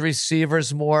by his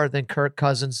receivers more than Kirk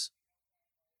Cousins?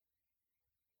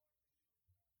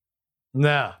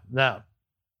 No. Not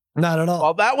at all.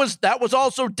 Well, that was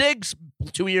also Diggs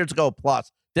 2 years ago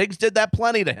plus. Diggs did that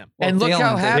plenty to him. And look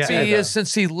how happy he is though.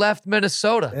 since he left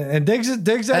Minnesota. And Diggs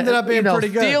ended up being pretty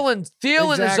good.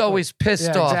 Thielen is always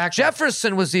pissed off. Exactly.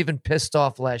 Jefferson was even pissed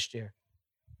off last year.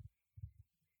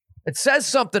 It says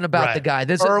something about the guy.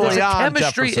 There's a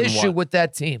chemistry issue with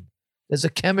that team. There's a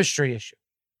chemistry issue.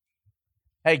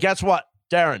 Hey, guess what,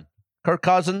 Darren? Kirk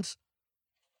Cousins,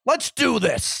 let's do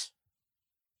this.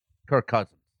 Kirk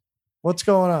Cousins. What's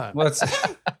going on? What is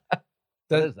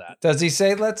that? Does he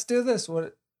say, let's do this?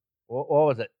 What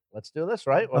was it? Let's do this,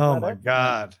 right? Oh, my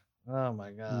God. Oh,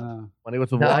 my God. When he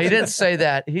was with No, he Washington? didn't say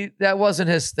that. That wasn't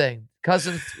his thing.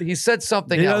 Cousins, he said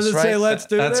something He else, doesn't right? say, let's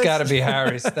do That's this. got to be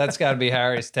Harry's. That's got to be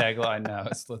Harry's tagline now.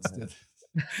 Let's do this.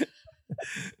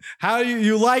 How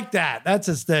you like that? That's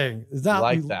his thing. Is that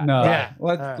Like that. No, Yeah.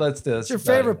 let's do this. It's your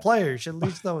favorite player. You should at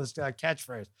least know his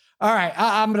catchphrase. All right,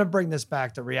 I'm going to bring this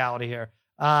back to reality here.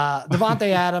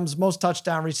 Devontae Adams, most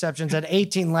touchdown receptions, had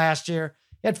 18 last year.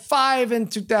 He had 5 in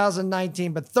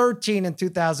 2019, but 13 in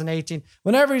 2018.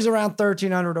 Whenever he's around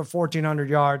 1,300 or 1,400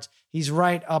 yards, he's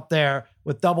right up there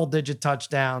with double-digit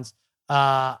touchdowns.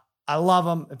 I love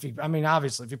him.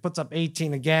 Obviously, if he puts up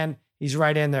 18 again, he's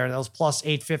right in there. Those plus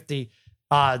 850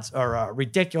 odds are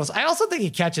ridiculous. I also think he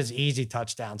catches easy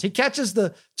touchdowns. He catches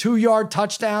the 2-yard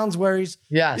touchdowns where he's,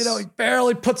 he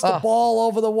barely puts the ball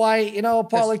over the white.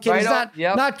 Parlay kid. He's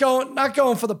not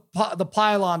going for the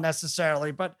pylon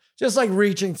necessarily, but just like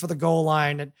reaching for the goal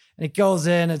line, and it goes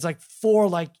in. It's like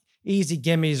 4 easy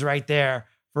gimmies right there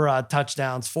for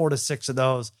touchdowns, 4 to 6 of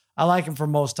those. I like him for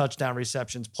most touchdown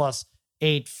receptions plus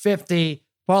 850.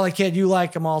 Parlay kid, you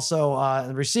like him also in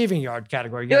the receiving yard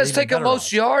category. Yeah, let's take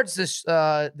most yards this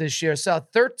year. So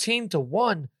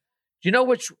 13-1. Do you know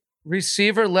which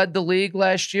receiver led the league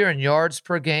last year in yards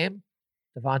per game?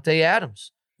 Devontae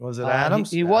Adams. Was it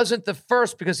Adams? He wasn't the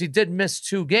first because he did miss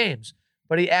 2 games,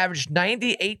 but he averaged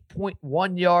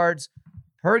 98.1 yards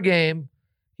per game.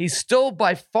 He's still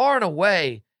by far and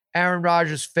away Aaron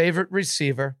Rodgers' favorite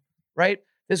receiver, right?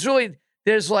 There's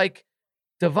like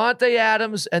Devontae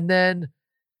Adams, and then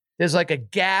there's like a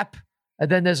gap, and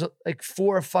then there's like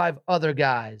 4 or 5 other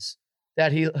guys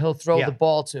that he'll throw the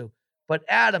ball to. But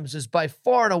Adams is by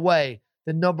far and away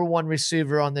the number 1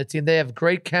 receiver on their team. They have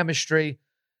great chemistry.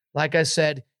 Like I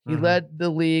said, he led the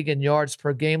league in yards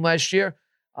per game last year.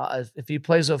 If he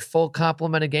plays a full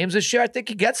complement of games this year, I think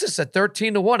he gets us at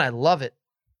 13-1. I love it.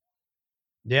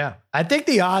 Yeah. I think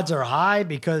the odds are high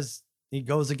because he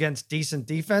goes against decent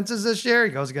defenses this year.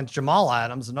 He goes against Jamal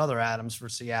Adams, another Adams for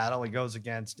Seattle. He goes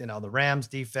against, the Rams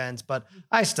defense, but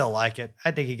I still like it.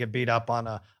 I think he could beat up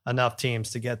on enough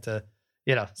teams to get to,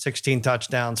 16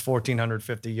 touchdowns,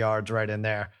 1,450 yards right in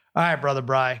there. All right, brother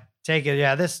Bry, take it.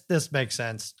 Yeah, this makes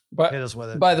sense. Hit us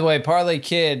with it. By the way, Parlay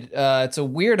Kid, it's a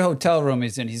weird hotel room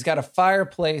he's in. He's got a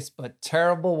fireplace, but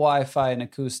terrible Wi-Fi and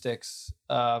acoustics.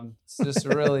 It's just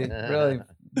really, really,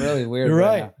 really weird. You're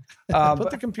right.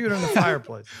 Put the computer in the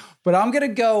fireplace. But I'm gonna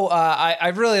go.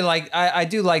 I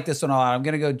do like this one a lot. I'm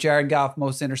gonna go Jared Goff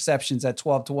most interceptions at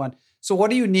 12-1. So what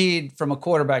do you need from a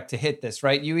quarterback to hit this?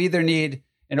 Right, you either need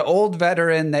an old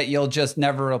veteran that you'll just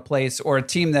never replace, or a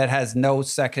team that has no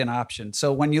second option.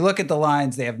 So when you look at the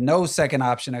Lions, they have no second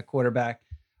option at quarterback.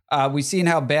 We've seen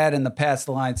how bad in the past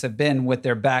the Lions have been with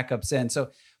their backups in.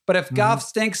 So, but if Goff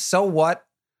stinks, so what?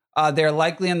 They're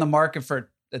likely in the market for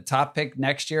the top pick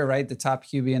next year, right? The top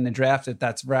QB in the draft, if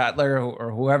that's Rattler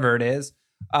or whoever it is.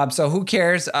 So who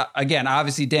cares? Again,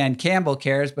 obviously Dan Campbell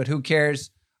cares, but who cares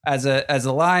as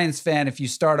a Lions fan? If you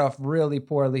start off really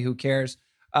poorly, who cares?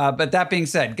 But that being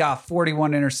said, Goff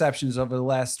 41 interceptions over the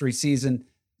last 3 seasons.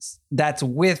 That's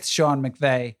with Sean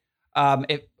McVay.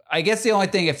 I guess the only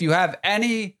thing, if you have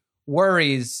any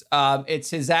worries, it's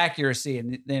his accuracy,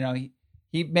 and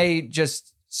he may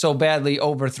just so badly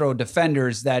overthrow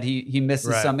defenders that he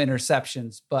misses some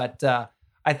interceptions. But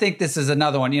I think this is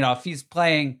another one. If he's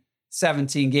playing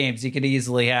 17 games, he could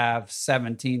easily have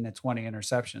 17 to 20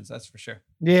 interceptions. That's for sure.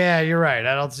 Yeah, you're right.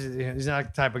 I don't see, he's not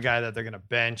the type of guy that they're going to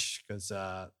bench because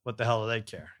what the hell do they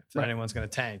care if anyone's going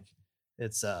to tank?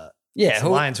 It's the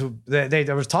Lions who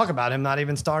there was talk about him not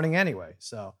even starting anyway.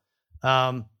 So,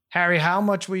 Harry, how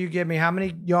much will you give me? How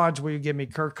many yards will you give me?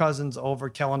 Kirk Cousins over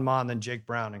Kellen Mond and Jake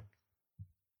Browning.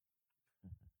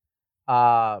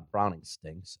 Browning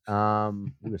stinks.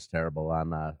 He was terrible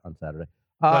on Saturday.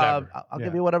 I'll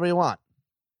give you whatever you want.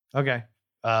 Okay.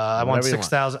 I want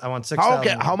 6,000. I want 6,000.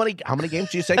 Okay. How many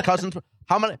games do you say Cousins?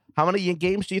 How many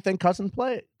games do you think Cousins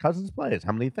plays? How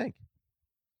many do you think?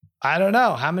 I don't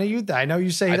know. How many I know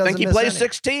you say he doesn't. I think he plays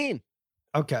 16.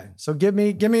 Okay. So give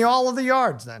me all of the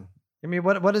yards then. Give me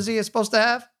what is he supposed to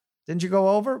have? Didn't you go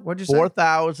over? What'd you say?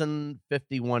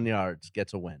 4,051 yards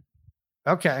gets a win.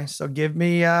 Okay, so give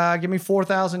me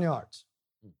 4,000 yards.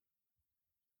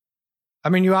 I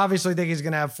mean, you obviously think he's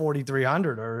going to have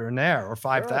 4,300 or in there or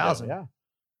 5,000. Yeah.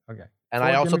 Okay. And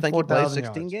I also think he plays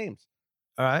 16 games.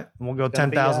 All right, and we'll go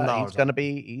 $10,000. He's going to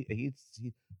be.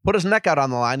 He put his neck out on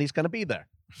the line. He's going to be there.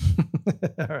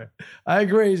 All right, I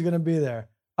agree. He's going to be there.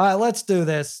 All right, let's do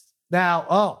this now.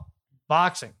 Oh,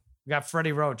 boxing. We got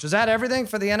Freddie Roach. Is that everything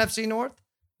for the NFC North?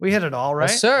 We hit it all, right?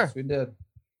 Yes, sir. Yes, we did.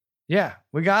 Yeah,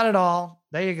 we got it all.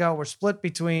 There you go. We're split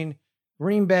between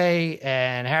Green Bay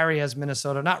and Harry has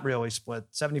Minnesota. Not really split.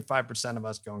 75% of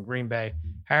us going Green Bay.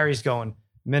 Harry's going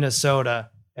Minnesota.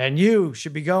 And you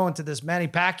should be going to this Manny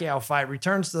Pacquiao fight.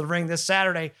 Returns to the ring this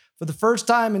Saturday for the first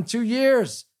time in 2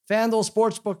 years. FanDuel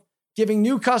Sportsbook giving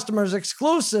new customers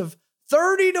exclusive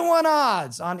 30-1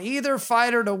 odds on either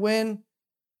fighter to win.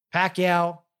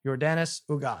 Pacquiao, Yordenis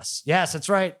Ugas. Yes, that's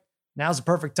right. Now's the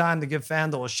perfect time to give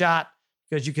FanDuel a shot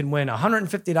because you can win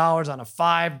 $150 on a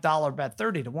 $5 bet,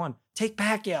 30-1. Take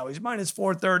Pacquiao. He's minus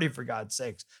 430 for God's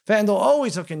sakes. FanDuel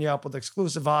always hooking you up with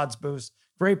exclusive odds boosts,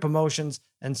 great promotions,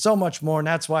 and so much more. And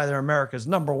that's why they're America's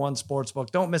 #1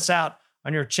 sportsbook. Don't miss out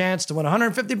on your chance to win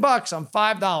 $150 on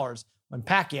 $5 when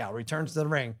Pacquiao returns to the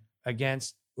ring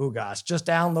against Ugas. Just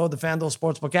download the FanDuel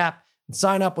Sportsbook app and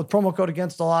sign up with promo code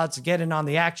Against All Odds to get in on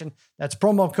the action. That's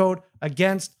promo code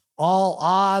Against All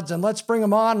Odds. And let's bring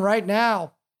them on right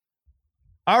now.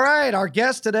 All right, our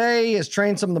guest today has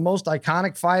trained some of the most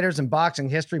iconic fighters in boxing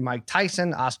history: Mike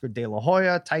Tyson, Oscar De La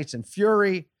Hoya, Tyson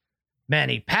Fury,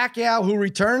 Manny Pacquiao, who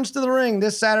returns to the ring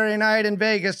this Saturday night in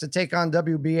Vegas to take on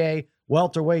WBA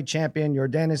welterweight champion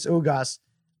Yordenis Ugas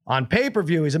on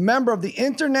pay-per-view. He's a member of the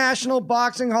International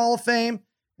Boxing Hall of Fame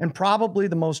and probably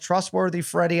the most trustworthy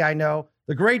Freddie I know.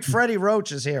 The great Freddie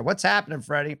Roach is here. What's happening,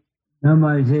 Freddie? Not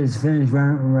much. Just finished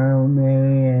running with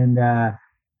me, and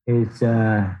it's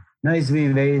nice to be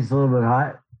in Vegas. A little bit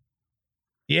hot.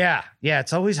 Yeah,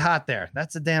 it's always hot there.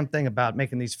 That's the damn thing about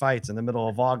making these fights in the middle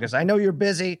of August. I know you're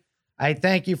busy. I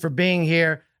thank you for being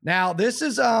here. Now, this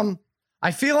is,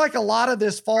 I feel like a lot of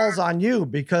this falls on you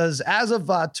because as of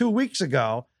 2 weeks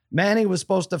ago, Manny was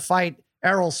supposed to fight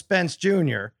Errol Spence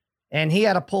Jr., and he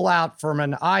had to pull out from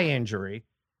an eye injury.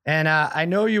 And I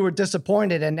know you were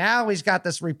disappointed, and now he's got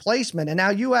this replacement, and now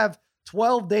you have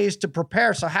 12 days to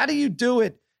prepare. So how do you do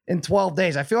it in 12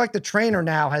 days? I feel like the trainer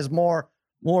now has more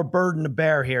burden to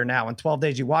bear here now in 12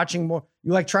 days. You watching more,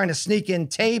 you like trying to sneak in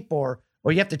tape or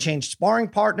you have to change sparring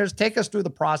partners. Take us through the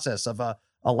process of a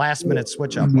last minute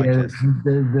switch up like this.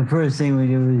 The first thing we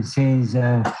did was change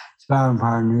sparring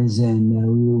partners,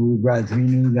 and we brought 3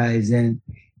 new guys in,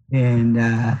 and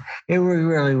it worked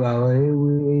really well.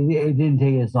 It didn't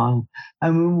take us long. I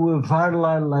mean, we've fought a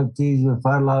lot of lefties, we've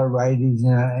fought a lot of righties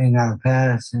in our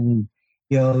past, and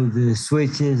the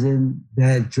switch isn't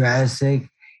that drastic.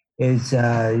 It's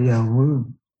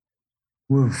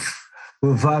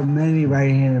we've fought many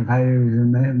right-handed fighters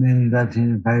and many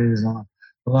left-handed fighters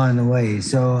along the way.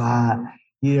 So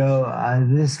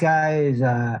this guy is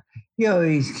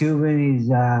he's Cuban. He's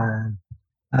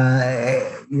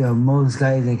most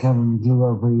guys that come from Cuba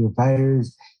are pretty good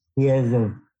fighters. He has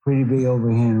a pretty big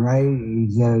overhand right.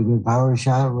 He's got a good power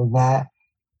shot with that,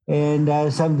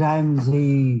 and sometimes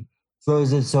he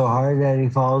throws it so hard that he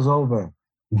falls over.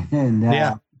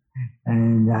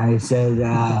 And I said,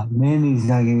 Manny's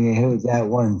not going to get hit with that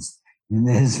once in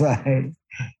this fight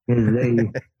because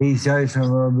he starts from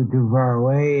a little bit too far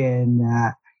away, and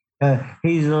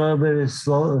he's a little bit of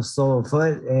slow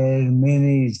foot, and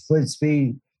Manny's foot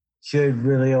speed should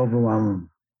really overwhelm him.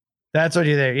 That's what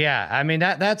you think. Yeah. I mean,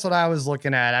 that's what I was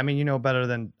looking at. I mean, you know better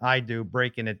than I do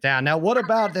breaking it down. Now, what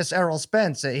about this Errol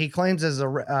Spence? He claims there's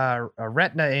a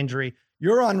retina injury.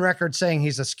 You're on record saying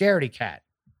he's a scaredy cat.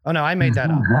 Oh, no, I made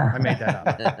that up.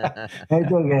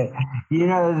 It's okay.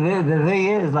 The thing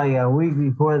is, like a week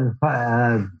before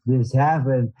this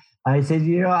happened, I said,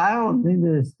 I don't think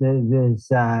this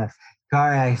car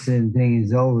accident thing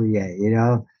is over yet,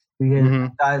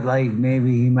 because I thought like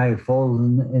maybe he might fold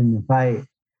in the fight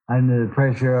under the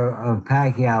pressure of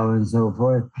Pacquiao and so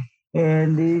forth.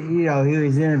 And, he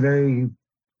was in a very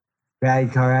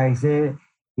bad car accident.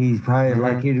 He's probably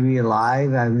lucky to be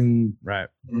alive. I mean, right.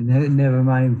 Never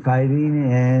mind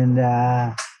fighting. And,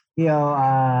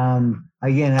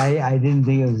 again, I didn't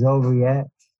think it was over yet.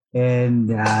 And,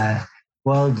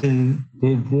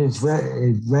 did this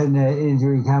retina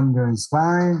injury come during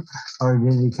sparring, or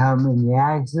did it come in the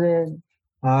accident,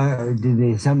 or did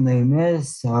they something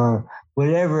miss, or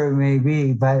whatever it may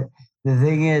be? But the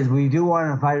thing is, we do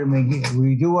want to fight him again.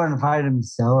 We do want to fight him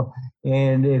still.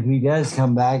 And if he does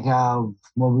come back, we'll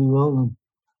be willing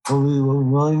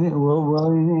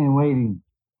and waiting.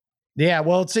 Yeah,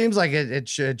 well, it seems like it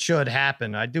should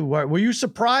happen. I do. Were you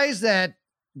surprised that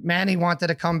Manny wanted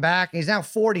to come back? He's now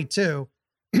 42.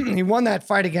 He won that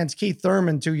fight against Keith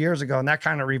Thurman 2 years ago, and that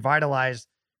kind of revitalized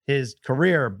his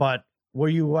career. But were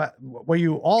you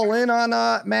all in on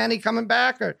Manny coming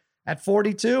back at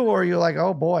 42, or are you like,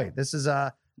 oh boy, this is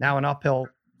now an uphill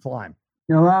climb?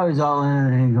 No, I was all in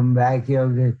on him coming back.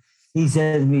 He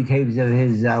sends me tapes of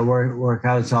his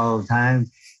workouts all the time,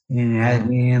 and has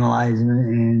me analyze them.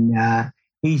 And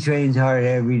he trains hard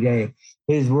every day.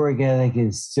 His work ethic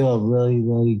is still really,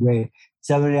 really great.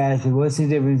 Somebody asked me, what's the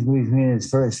difference between his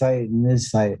first fight and this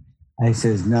fight? I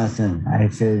says, nothing. I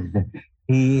says,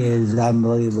 he is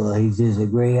unbelievable. He's just a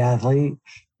great athlete.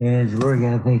 And his work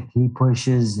ethic, he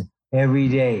pushes every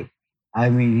day. I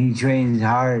mean, he trains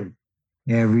hard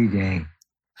every day.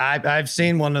 I've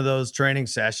seen one of those training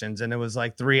sessions, and it was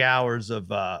like 3 hours of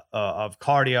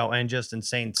cardio and just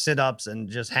insane sit-ups and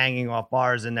just hanging off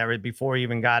bars and everything before he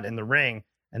even got in the ring.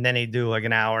 And then he'd do like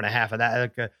an hour and a half of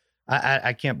that. Like,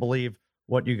 I can't believe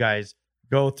what you guys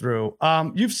go through.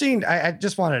 You've seen, I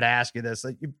just wanted to ask you this.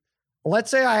 Like,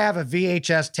 let's say I have a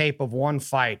VHS tape of one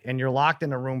fight and you're locked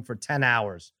in a room for 10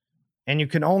 hours and you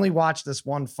can only watch this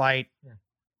one fight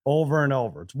over and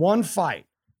over. It's one fight.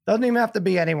 Doesn't even have to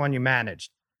be anyone you managed.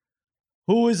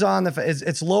 Who is on the,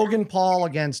 it's Logan Paul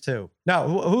against who?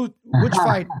 No, which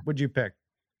fight would you pick?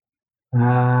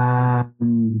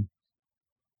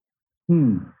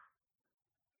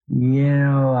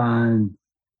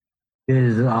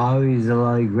 There's always a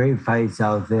lot of great fights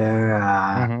out there.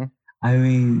 I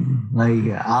mean,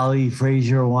 like Ali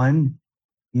Frazier won.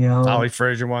 Ali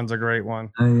Frazier one's a great one.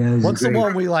 What's the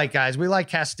one we like, guys? We like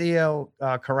Castillo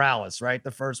Corrales, right?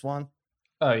 The first one.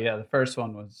 Oh yeah, the first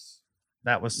one was.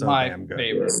 That was so my damn good.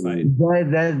 favorite fight.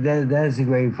 That's a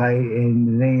great fight, and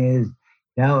the thing is,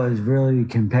 that was really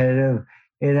competitive.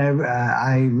 And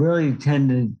I really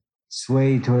tend to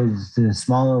sway towards the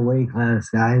smaller weight class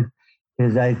guys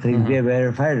because I think they're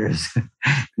better fighters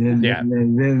than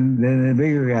the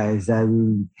bigger guys. I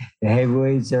mean, the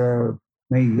heavyweights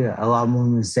make a lot more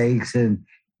mistakes, and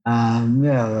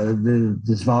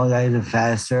the smaller guys are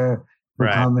faster, put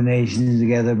combinations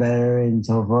together better, and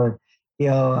so forth.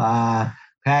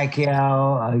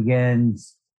 Pacquiao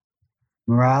against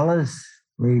Morales,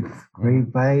 great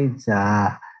fights.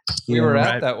 We were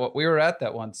at that. We were at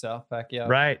that one, Sal. Pacquiao.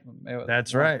 Right.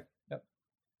 That's right. Yep.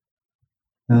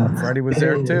 Freddie was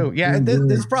there too. Yeah, this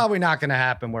is probably not going to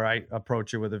happen where I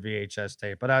approach you with a VHS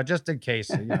tape, but just in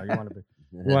case, you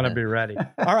want to be ready.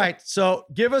 All right, so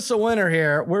give us a winner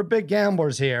here. We're big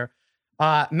gamblers here.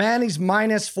 Manny's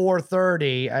minus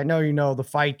 430. I know you know the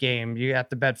fight game. You have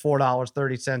to bet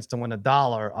 $4.30 to win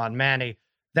 $1 on Manny.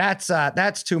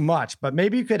 That's too much, but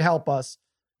maybe you could help us.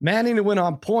 Manny to win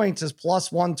on points is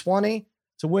plus 120.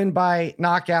 To win by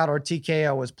knockout or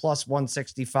TKO is plus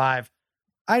 165.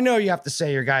 I know you have to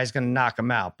say your guy's going to knock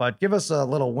him out, but give us a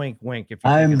little wink. If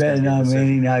I'm betting on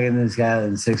Manny knocking this guy out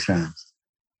in 6 rounds.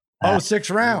 6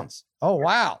 rounds. Oh,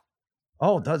 wow.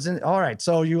 Oh, all right.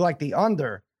 So you like the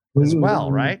under as well,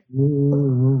 right?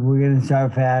 We're gonna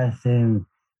start fast, and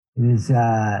he's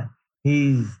just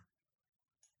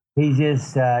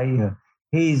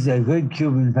he's a good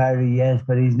Cuban fighter, yes,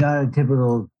 but he's not a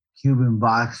typical Cuban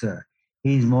boxer.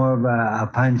 He's more of a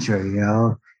puncher,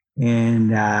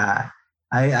 and I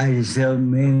just feel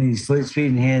his foot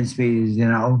speed and hand speed is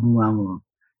gonna overwhelm him.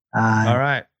 All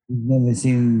right, we've never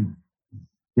seen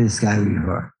this guy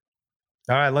before.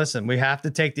 All right, listen, we have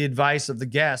to take the advice of the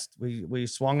guest. We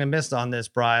swung and missed on this,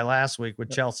 Bri, last week with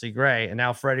Chelsea Gray, and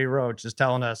now Freddie Roach is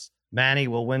telling us Manny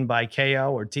will win by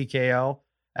KO or TKO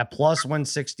at plus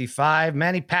 165.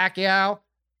 Manny Pacquiao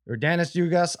or Dennis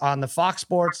Ugas on the Fox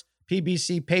Sports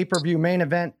PBC pay-per-view main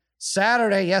event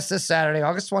Saturday. Yes, this Saturday,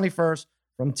 August 21st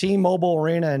from T-Mobile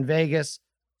Arena in Vegas.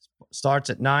 Starts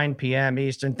at 9 p.m.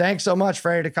 Eastern. Thanks so much,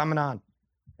 Freddie, for coming on.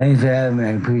 Thanks for having me. I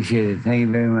appreciate it. Thank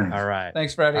you very much. All right.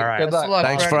 Thanks, Freddie. All right. Good luck.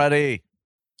 Thanks, Freddie.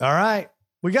 All right.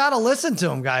 We got to listen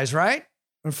to him, guys, right?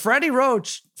 When Freddie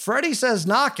says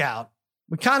knockout,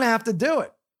 we kind of have to do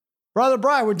it. Brother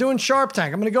Brian, we're doing Sharp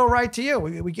Tank. I'm going to go right to you.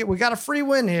 We got a free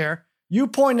win here. You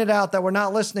pointed out that we're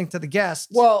not listening to the guests.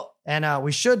 Well, and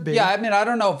we should be. Yeah, I mean, I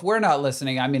don't know if we're not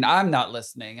listening. I mean, I'm not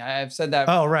listening. I've said that.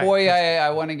 Oh, right. Boy,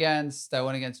 I went against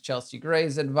Chelsea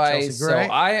Gray's advice. Chelsea Gray?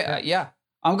 So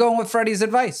I'm going with Freddie's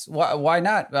advice. Why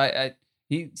not?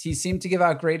 He seemed to give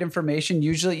out great information.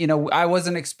 Usually, I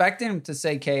wasn't expecting him to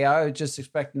say KO. I was just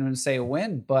expecting him to say a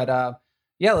win. But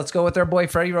let's go with our boy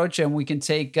Freddie Roach, and we can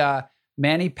take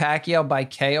Manny Pacquiao by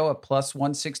KO at plus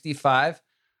 165.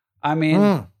 I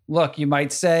mean, Look, you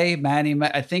might say, Manny,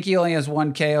 I think he only has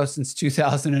one KO since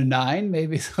 2009.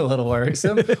 Maybe it's a little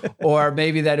worrisome. Or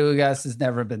maybe that Ugas has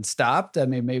never been stopped. I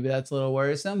mean, maybe that's a little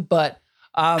worrisome. But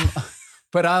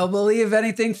I'll believe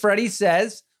anything Freddie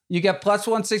says. You get plus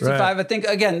 165. Right. I think,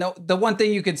 again, the one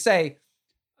thing you could say,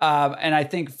 and I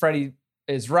think Freddie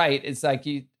is right, it's like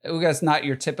Ugas not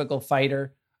your typical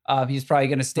fighter. He's probably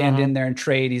going to stand in there and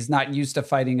trade. He's not used to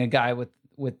fighting a guy with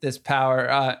this power.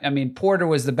 I mean, Porter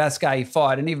was the best guy he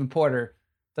fought, and even Porter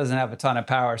doesn't have a ton of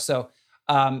power. So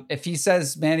if he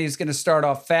says Manny's going to start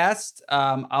off fast,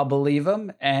 I'll believe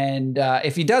him. And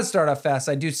if he does start off fast,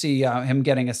 I do see him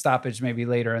getting a stoppage maybe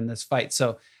later in this fight.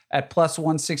 So at plus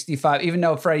 165, even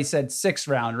though Freddie said 6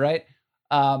 round, right?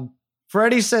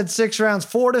 Freddie said 6 rounds.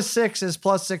 4 to 6 is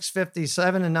plus 650.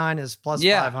 7 to 9 is plus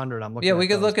 500. I'm looking. Yeah, we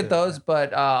could look at those,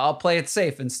 but I'll play it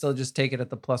safe and still just take it at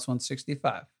the plus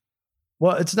 165.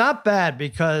 Well, it's not bad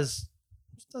because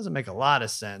it doesn't make a lot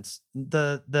of sense.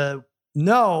 The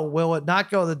no, will it not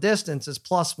go the distance is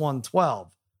plus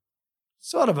 112.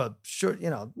 Sort of a short,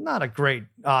 not a great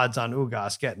odds on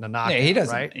Ugas getting a knockout. Yeah, he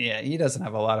doesn't. Right? Yeah, he doesn't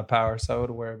have a lot of power, so I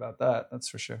would worry about that. That's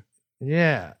for sure.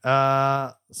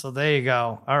 Yeah. So there you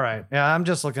go. All right. Yeah, I'm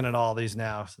just looking at all these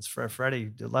now. Since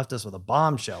Freddie left us with a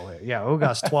bombshell here. Yeah,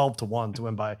 Ugas 12 to 1 to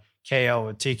win by KO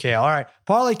and TKO. All right.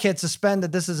 Parlay Kid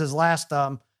suspended. This is his last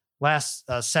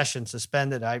session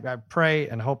suspended. I pray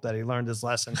and hope that he learned his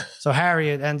lesson. So Harry,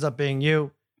 it ends up being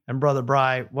you and Brother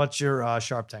Bry. What's your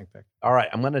Sharp Tank pick? All right,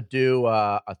 I'm going to do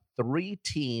a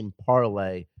 3-team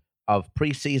parlay of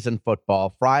preseason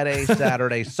football, Friday,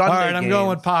 Saturday, Sunday. All right, I'm games. going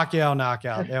with Pacquiao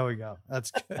knockout. There we go.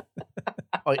 That's good.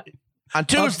 On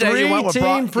Tuesday, you went with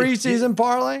preseason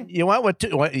parlay. You went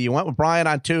with Brian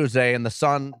on Tuesday, and the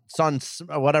Sun,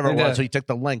 whatever it was. So you took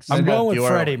the links. I'm going with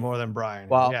Freddie more than Brian.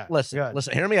 Well, yeah,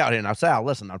 listen. Hear me out here now, Sal.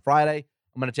 Listen, on Friday,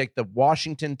 I'm going to take the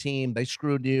Washington team. They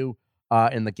screwed you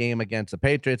in the game against the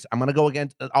Patriots. I'm going to go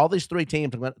against all these 3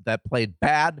 teams that played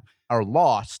bad or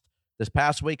lost this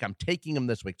past week. I'm taking them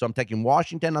this week, so I'm taking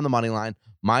Washington on the money line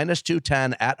minus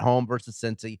 210 at home versus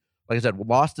Cincy. Like I said,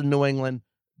 lost in New England.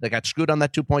 They got screwed on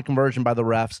that 2-point conversion by the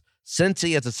refs.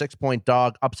 Cincy as a 6-point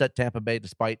dog upset Tampa Bay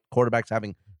despite quarterbacks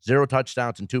having 0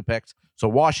 touchdowns and 2 picks. So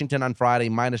Washington on Friday,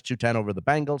 minus 210 over the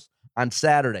Bengals. On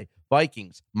Saturday,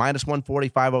 Vikings, minus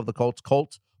 145 over the Colts.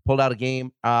 Colts pulled out a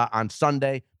game on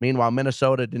Sunday. Meanwhile,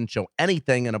 Minnesota didn't show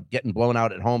anything and getting blown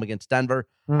out at home against Denver.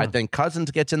 I think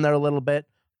Cousins gets in there a little bit.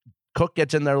 Cook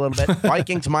gets in there a little bit.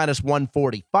 Vikings minus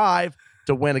 145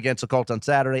 to win against the Colts on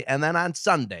Saturday. And then on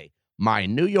Sunday, my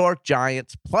New York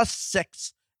Giants plus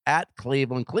 6 at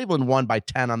Cleveland. Cleveland won by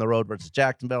 10 on the road versus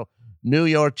Jacksonville. New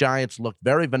York Giants looked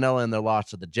very vanilla in their loss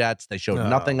to the Jets. They showed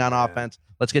nothing on offense.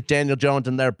 Let's get Daniel Jones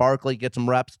in there. Barkley, get some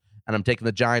reps. And I'm taking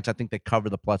the Giants. I think they cover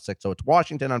the plus 6. So it's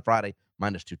Washington on Friday,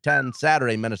 minus 210.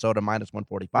 Saturday, Minnesota, minus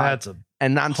 145.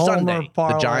 And on Sunday,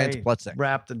 the Giants plus 6.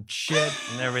 Wrapped in shit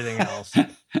and everything else.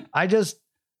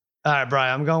 All right,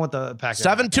 Brian, I'm going with the Packers.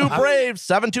 7-2 Braves.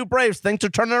 7-2 Braves. Things are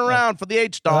turning around for the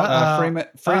H-Dog.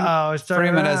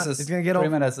 Freeman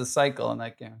has a cycle in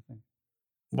that game, I think.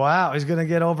 Wow, he's going to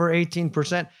get over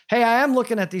 18%. Hey, I am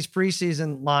looking at these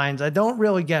preseason lines. I don't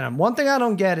really get them. One thing I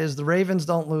don't get is the Ravens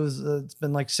don't lose. It's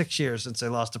been like 6 years since they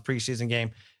lost a preseason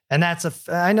game. And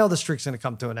I know the streak's going to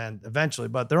come to an end eventually,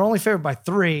 but they're only favored by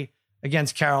 3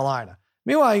 against Carolina.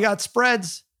 Meanwhile, you got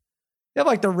spreads. You have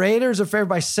like the Raiders are favored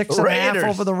by 6.5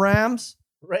 over the Rams.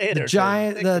 Raiders.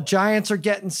 The Giants are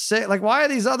getting sick. Like, why are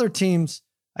these other teams?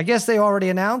 I guess they already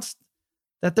announced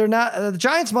that they're not. The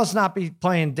Giants must not be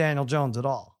playing Daniel Jones at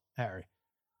all, Harry.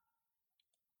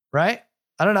 Right?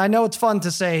 I don't know. I know it's fun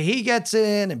to say he gets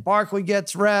in and Barkley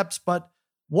gets reps, but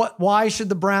why should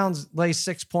the Browns lay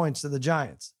 6 points to the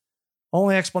Giants?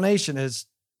 Only explanation is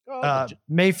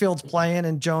Mayfield's playing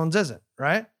and Jones isn't,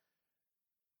 right?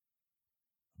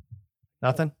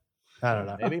 Nothing? I don't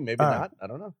know. Maybe not. Right. I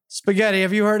don't know. Spaghetti,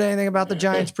 have you heard anything about the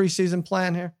Giants preseason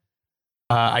plan here?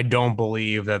 I don't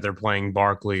believe that they're playing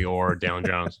Barkley or Daniel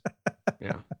Jones.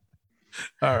 Yeah.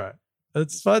 All right.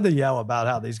 It's fun to yell about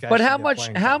how these guys. But how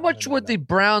much would the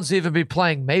Browns even be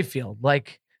playing Mayfield?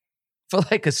 Like for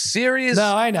like a serious?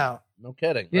 No, I know. No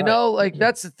kidding. You know, like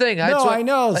that's the thing. I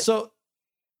know. So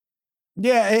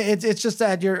yeah, it's just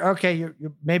that you're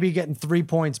maybe getting 3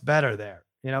 points better there.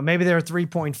 You know, maybe they're a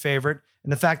 3-point favorite.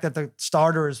 And the fact that the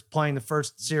starter is playing the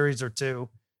first series or 2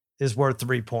 is worth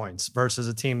 3 points versus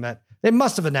a team that they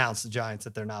must have announced, the Giants,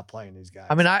 that they're not playing these guys.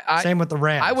 I mean, same with the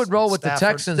Rams. I would roll with the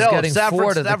Texans getting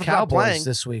 4 to the Cowboys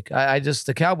this week.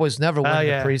 The Cowboys never win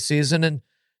the preseason, and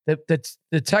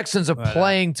the Texans are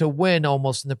playing to win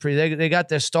almost in the They got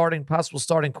their possible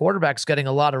starting quarterbacks getting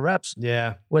a lot of reps.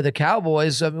 Yeah. Where the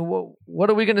Cowboys, I mean, what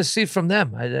are we going to see from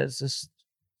them?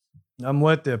 I'm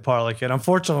with you, Parlay Kid.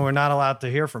 Unfortunately, we're not allowed to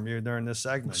hear from you during this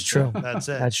segment. That's true. So that's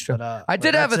it. That's true. But, I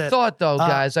did have a thought, though,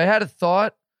 guys. I had a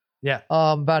thought. Yeah.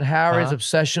 About Harry's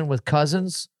obsession with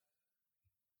Cousins.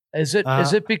 Is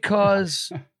it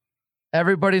because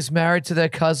everybody's married to their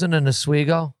cousin in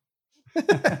Oswego?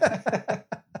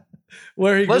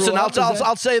 Where he Listen, grew up,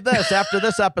 I'll say this after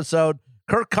this episode.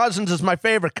 Kirk Cousins is my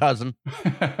favorite cousin.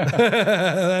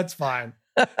 That's fine.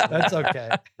 That's okay.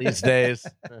 These days.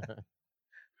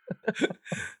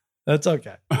 That's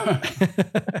okay.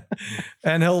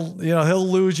 And he'll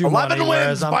lose you 11 money,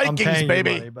 wins, I'm Vikings, paying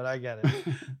baby. You money, but I get it.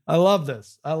 I love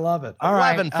this. I love it. All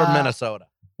 11 right, for Minnesota.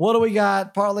 What do we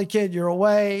got, Parlay Kid? You're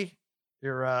away.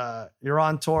 You're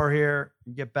on tour here.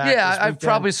 You get back. Yeah, I've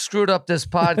probably screwed up this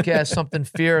podcast something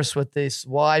fierce with this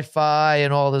Wi-Fi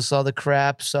and all this other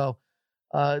crap. So,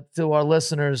 to our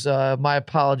listeners, my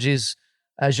apologies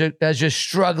as you're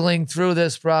struggling through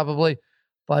this probably.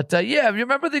 But you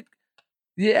remember the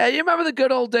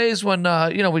good old days when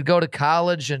we'd go to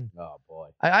college and oh boy,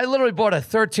 I literally bought a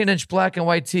 13-inch black and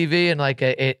white TV and like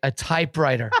a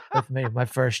typewriter with me my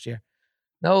first year.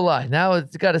 No lie. Now you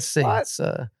got to see it's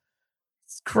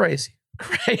crazy.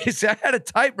 Crazy. I had a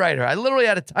typewriter. I literally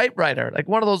had a typewriter, like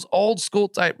one of those old school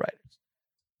typewriters.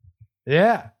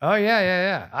 Yeah. Oh,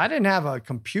 yeah. I didn't have a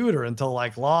computer until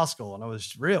like law school, and it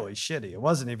was really shitty. It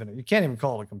wasn't even, you can't even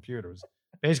call it a computer. It was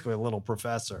basically a little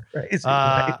professor. Crazy,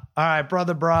 right? All right,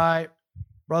 Brother Bry,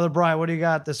 what do you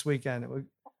got this weekend?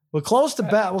 We're close to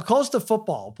we're close to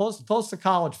football, close to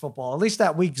college football, at least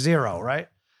that week 0, right?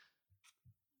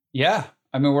 Yeah.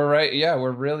 I mean, we're right. Yeah,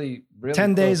 we're really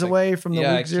 10 days away from the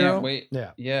week 0. I can't wait.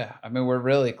 Yeah. I mean, we're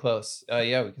really close.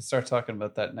 We can start talking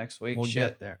about that next week. We'll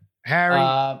get there. Harry.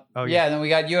 And then we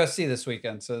got UFC this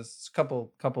weekend, so it's a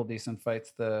couple decent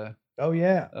fights. The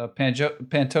Pantoja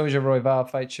Royval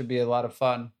fight should be a lot of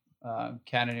fun.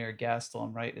 Cannonier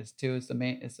Gastelum, right? Is the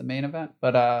main event,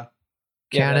 but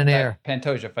Cannonier that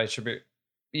Pantoja fight should be.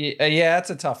 Yeah, it's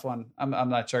a tough one. I'm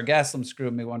not sure. Gastelum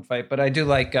screwed me one fight, but I do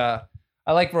like.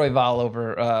 I like Royval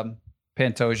over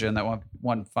Pantoja in that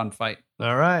one fun fight.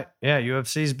 All right. Yeah,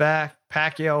 UFC's back.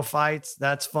 Pacquiao fights.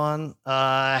 That's fun.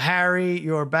 Harry,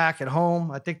 you're back at home.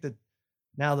 I think that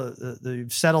now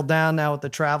you've settled down now with the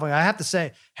traveling. I have to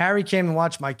say, Harry came and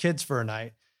watched my kids for a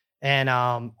night. And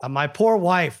my poor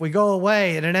wife, we go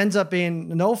away, and it ends up being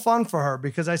no fun for her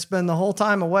because I spend the whole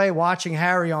time away watching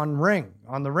Harry on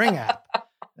the Ring app.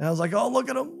 And I was like, oh, look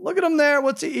at him there.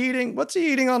 What's he eating? What's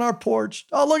he eating on our porch?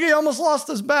 Oh, look, he almost lost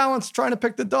his balance trying to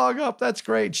pick the dog up. That's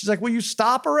great. She's like, will you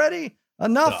stop already?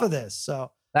 Enough of this. So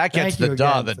that gets the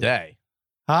dog of the day.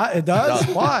 Huh? It does?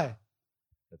 Why?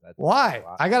 Why?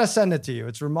 I got to send it to you.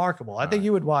 It's remarkable. I think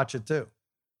you would watch it too.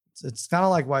 It's kind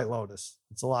of like White Lotus.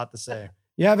 It's a lot to say.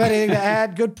 You have anything to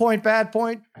add? Good point, bad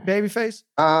point, Babyface?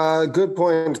 Good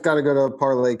point. Got to go to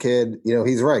Parlay Kid.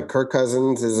 He's right. Kirk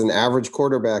Cousins is an average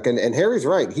quarterback. And Harry's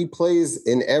right. He plays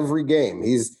in every game.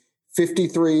 He's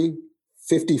 53,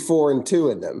 54, and 2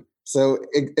 in them. So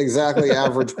exactly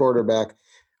average quarterback.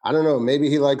 I don't know. Maybe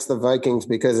he likes the Vikings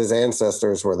because his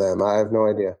ancestors were them. I have no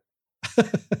idea.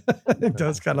 It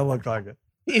does kind of look like it.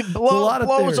 He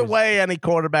blows away any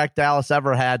quarterback Dallas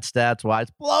ever had stats-wise.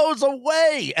 Blows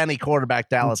away any quarterback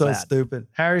Dallas had. So stupid.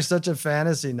 Harry's such a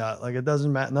fantasy nut. Like, it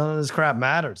doesn't matter. None of this crap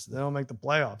matters. They don't make the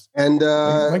playoffs. And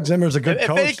Mike Zimmer's a good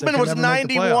coach. If Aikman was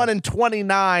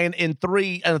 91-29 in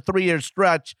a 3-year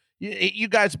stretch, you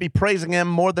guys would be praising him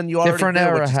more than you already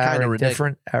do, which is kind of ridiculous.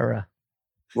 Different era.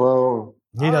 Well,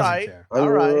 he doesn't care. All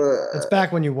right. It's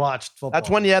back when you watched football. That's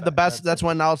when you had the best. That's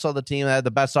when also the team had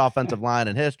the best offensive line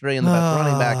in history and the best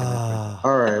running back in history.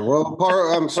 All right. Well,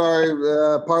 I'm sorry,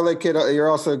 Parlay Kid. You're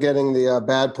also getting the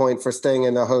bad point for staying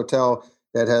in a hotel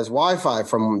that has Wi-Fi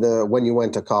from when you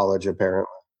went to college. Apparently,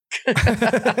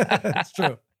 it's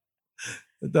true.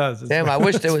 It does. Damn, I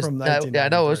wish there was. I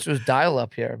know it was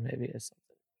dial-up here. Maybe it's.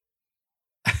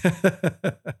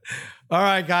 All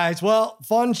right, guys. Well,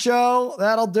 fun show.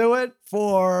 That'll do it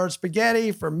for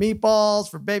Spaghetti, for Meatballs,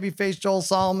 for Babyface Joel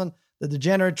Solomon, the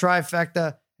Degenerate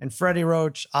Trifecta, and Freddie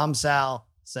Roach. I'm Sal,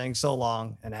 saying so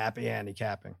long and happy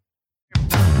handicapping. Na,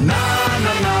 na,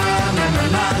 na, na, na,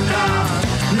 na, na,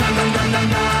 na, na, na,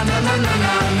 na.